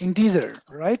integer,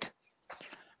 right?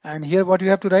 And here what you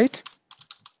have to write?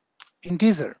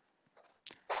 Integer.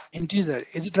 Integer.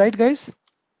 Is it right, guys?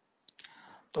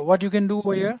 So what you can do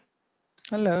over here?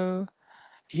 Hello.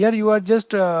 Here you are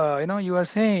just, you are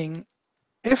saying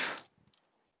if,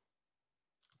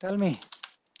 tell me,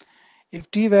 if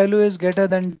t value is greater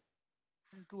than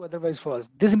true, otherwise false.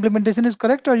 This implementation is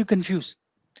correct or you confuse?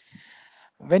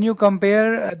 When you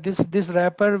compare this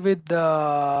wrapper with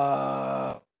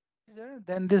the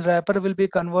then this wrapper will be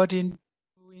converted into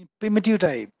primitive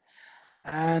type,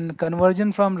 and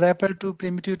conversion from wrapper to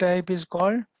primitive type is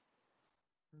called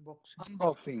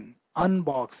Unboxing.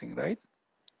 unboxing, right?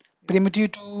 Yeah.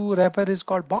 Primitive to wrapper is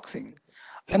called boxing.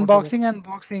 Auto. Unboxing and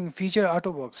boxing feature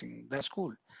auto boxing. That's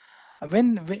cool.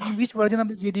 When in which version of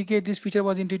the JDK this feature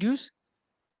was introduced?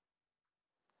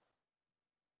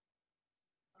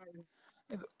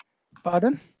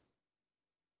 Pardon?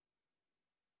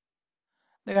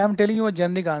 Like I'm telling you a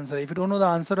generic answer. If you don't know the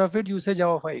answer of it, you say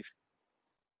Java 5.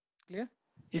 Clear?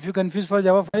 If you confuse for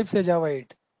Java 5, say Java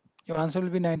 8. Your answer will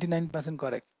be 99%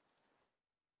 correct.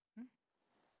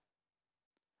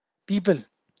 People,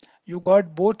 you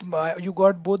got both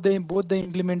the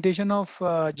implementation of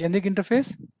generic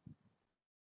interface.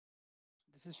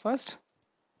 This is first,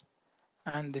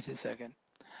 and this is second.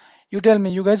 You tell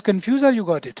me, you guys confused or you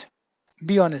got it?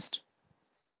 Be honest.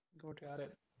 Got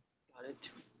it. Got it.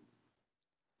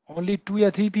 Only 2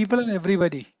 or 3 people and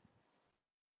everybody.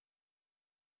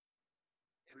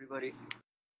 Everybody.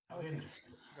 Okay.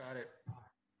 Got it.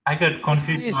 I got Basically,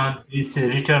 confused on this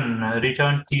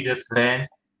return teacher's length.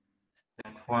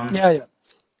 That one. yeah. Yeah.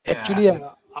 Actually,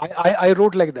 I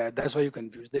wrote like that. That's why you're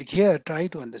confused. Like here, try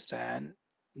to understand.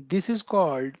 This is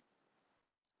called,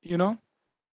 you know,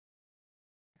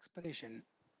 expression.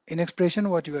 In expression,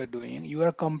 what you are doing, you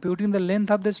are computing the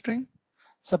length of the string.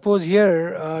 Suppose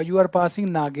here you are passing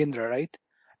Nagendra, right?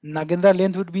 Nagendra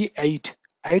length would be 8.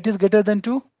 8 is greater than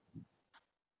 2.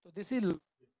 So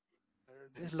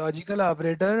this logical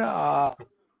operator,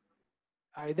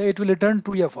 either it will return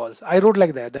true or false. I wrote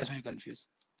like that. That's why you're confused.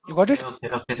 You got it?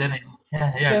 Okay. Then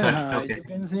yeah, got it. Okay. You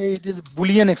can say it is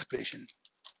Boolean expression,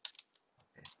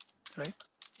 right?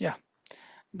 Yeah.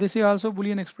 This is also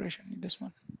Boolean expression. This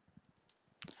one.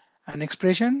 An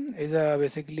expression is a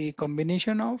basically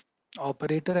combination of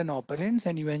operator and operands,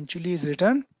 and eventually is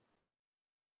return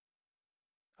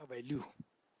a value.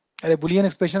 And a Boolean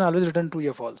expression always return true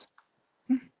or false.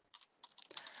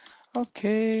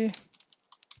 Okay,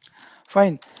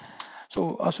 fine.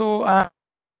 So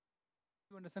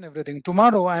you understand everything.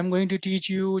 Tomorrow I am going to teach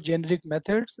you generic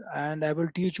methods, and I will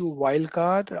teach you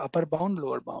wildcard, upper bound,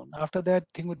 lower bound. After that,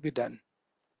 thing would be done.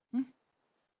 Hmm?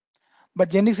 But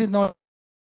generics is not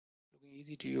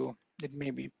easy to you. It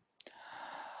may be.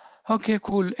 Okay,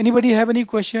 cool. Anybody have any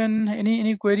question?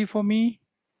 Any query for me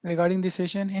regarding this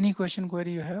session? Any question,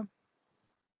 query you have?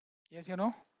 Yes, you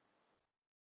know?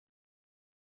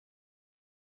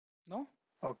 No?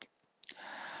 Okay.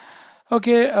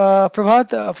 Okay,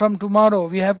 Prabhat, from tomorrow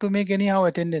we have to make anyhow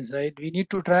attendance, right? We need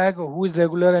to track who is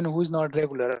regular and who is not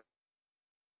regular.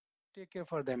 Take care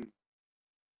for them.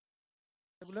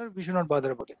 Regular, we should not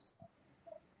bother about it.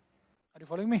 Are you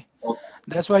following me? Okay.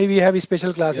 That's why we have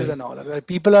special classes and Yes. all. Where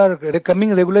people are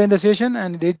coming regular in the session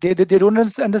and they don't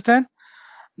understand,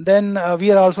 then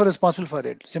we are also responsible for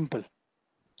it. Simple.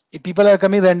 If people are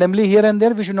coming randomly here and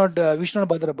there, we should not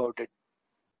bother about it.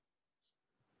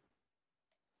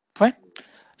 Fine.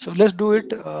 So let's do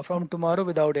it from tomorrow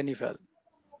without any fail.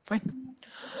 Fine.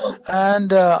 Okay.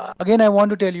 And again, I want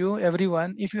to tell you,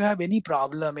 everyone, if you have any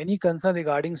problem, any concern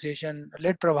regarding session,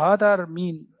 let Prabhat or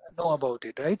me know about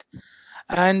it, right?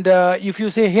 And if you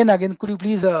say, hey, Nagin, could you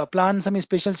please plan some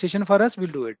special session for us?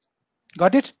 We'll do it.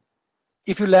 Got it?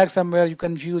 If you lag somewhere, you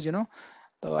confuse,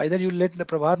 so either you let the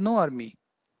Prabhat know or me.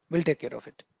 We'll take care of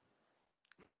it.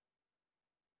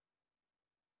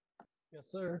 Yes,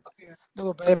 sir.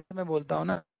 देखो पहले मैं बोलता हूँ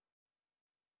ना,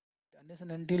 unless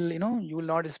and until you will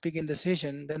not speak in the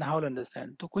session, then how will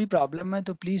understand? तो कोई problem है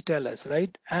तो please tell us,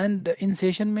 right? And in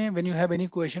session में when you have any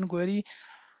question, query,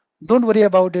 don't worry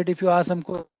about it. If you ask some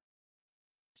question,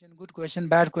 good question,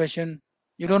 bad question,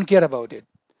 you don't care about it.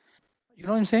 You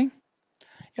know what I'm saying?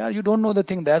 Yeah, you don't know the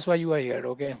thing. That's why you are here.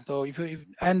 Okay. So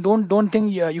and don't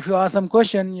think, yeah, if you ask some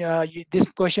question, this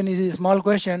question is a small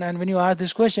question, and when you ask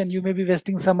this question, you may be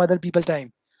wasting some other people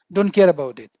time. Don't care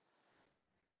about it.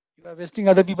 You are wasting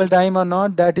other people time or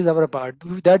not, that is our part.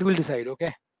 That will decide.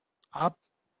 Okay. Up,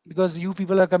 because you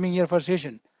people are coming here for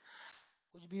session.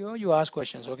 कुछ भी हो, you ask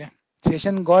questions. Okay.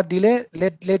 Session got delay.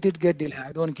 Let it get delay.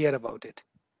 I don't care about it.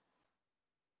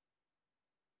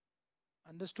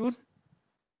 Understood?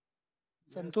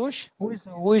 Santosh? Who is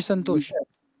Santosh?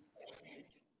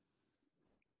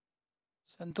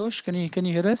 Santosh, can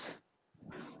you hear us?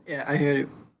 Yeah, I hear you.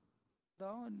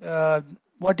 Uh,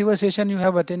 whatever session you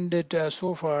have attended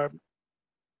so far,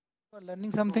 you are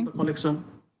learning From something? the collection.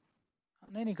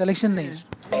 नहीं collection Yeah, नहीं,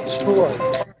 yeah. throughout.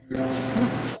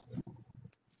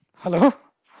 Hello?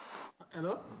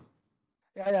 Hello?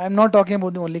 Yeah, I'm not talking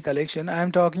about the only collection.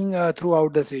 I'm talking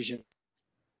throughout the session.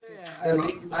 Yeah, I know.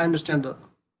 I understand that.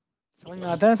 समझ में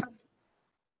आता है सब?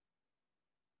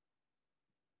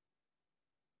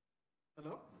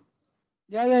 Hello?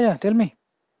 Yeah. Tell me.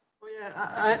 Oh yeah,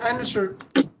 I understood.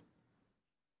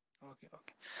 Okay.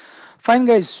 Fine,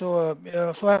 guys. So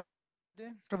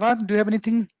Prabhat, do you have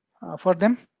anything for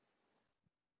them?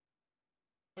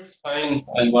 It's fine.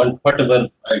 I want whatever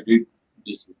I did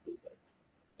this.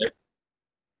 Right?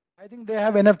 I think they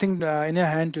have enough thing in your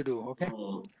hand to do. Okay.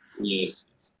 Yes.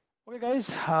 Okay,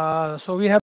 guys. So we have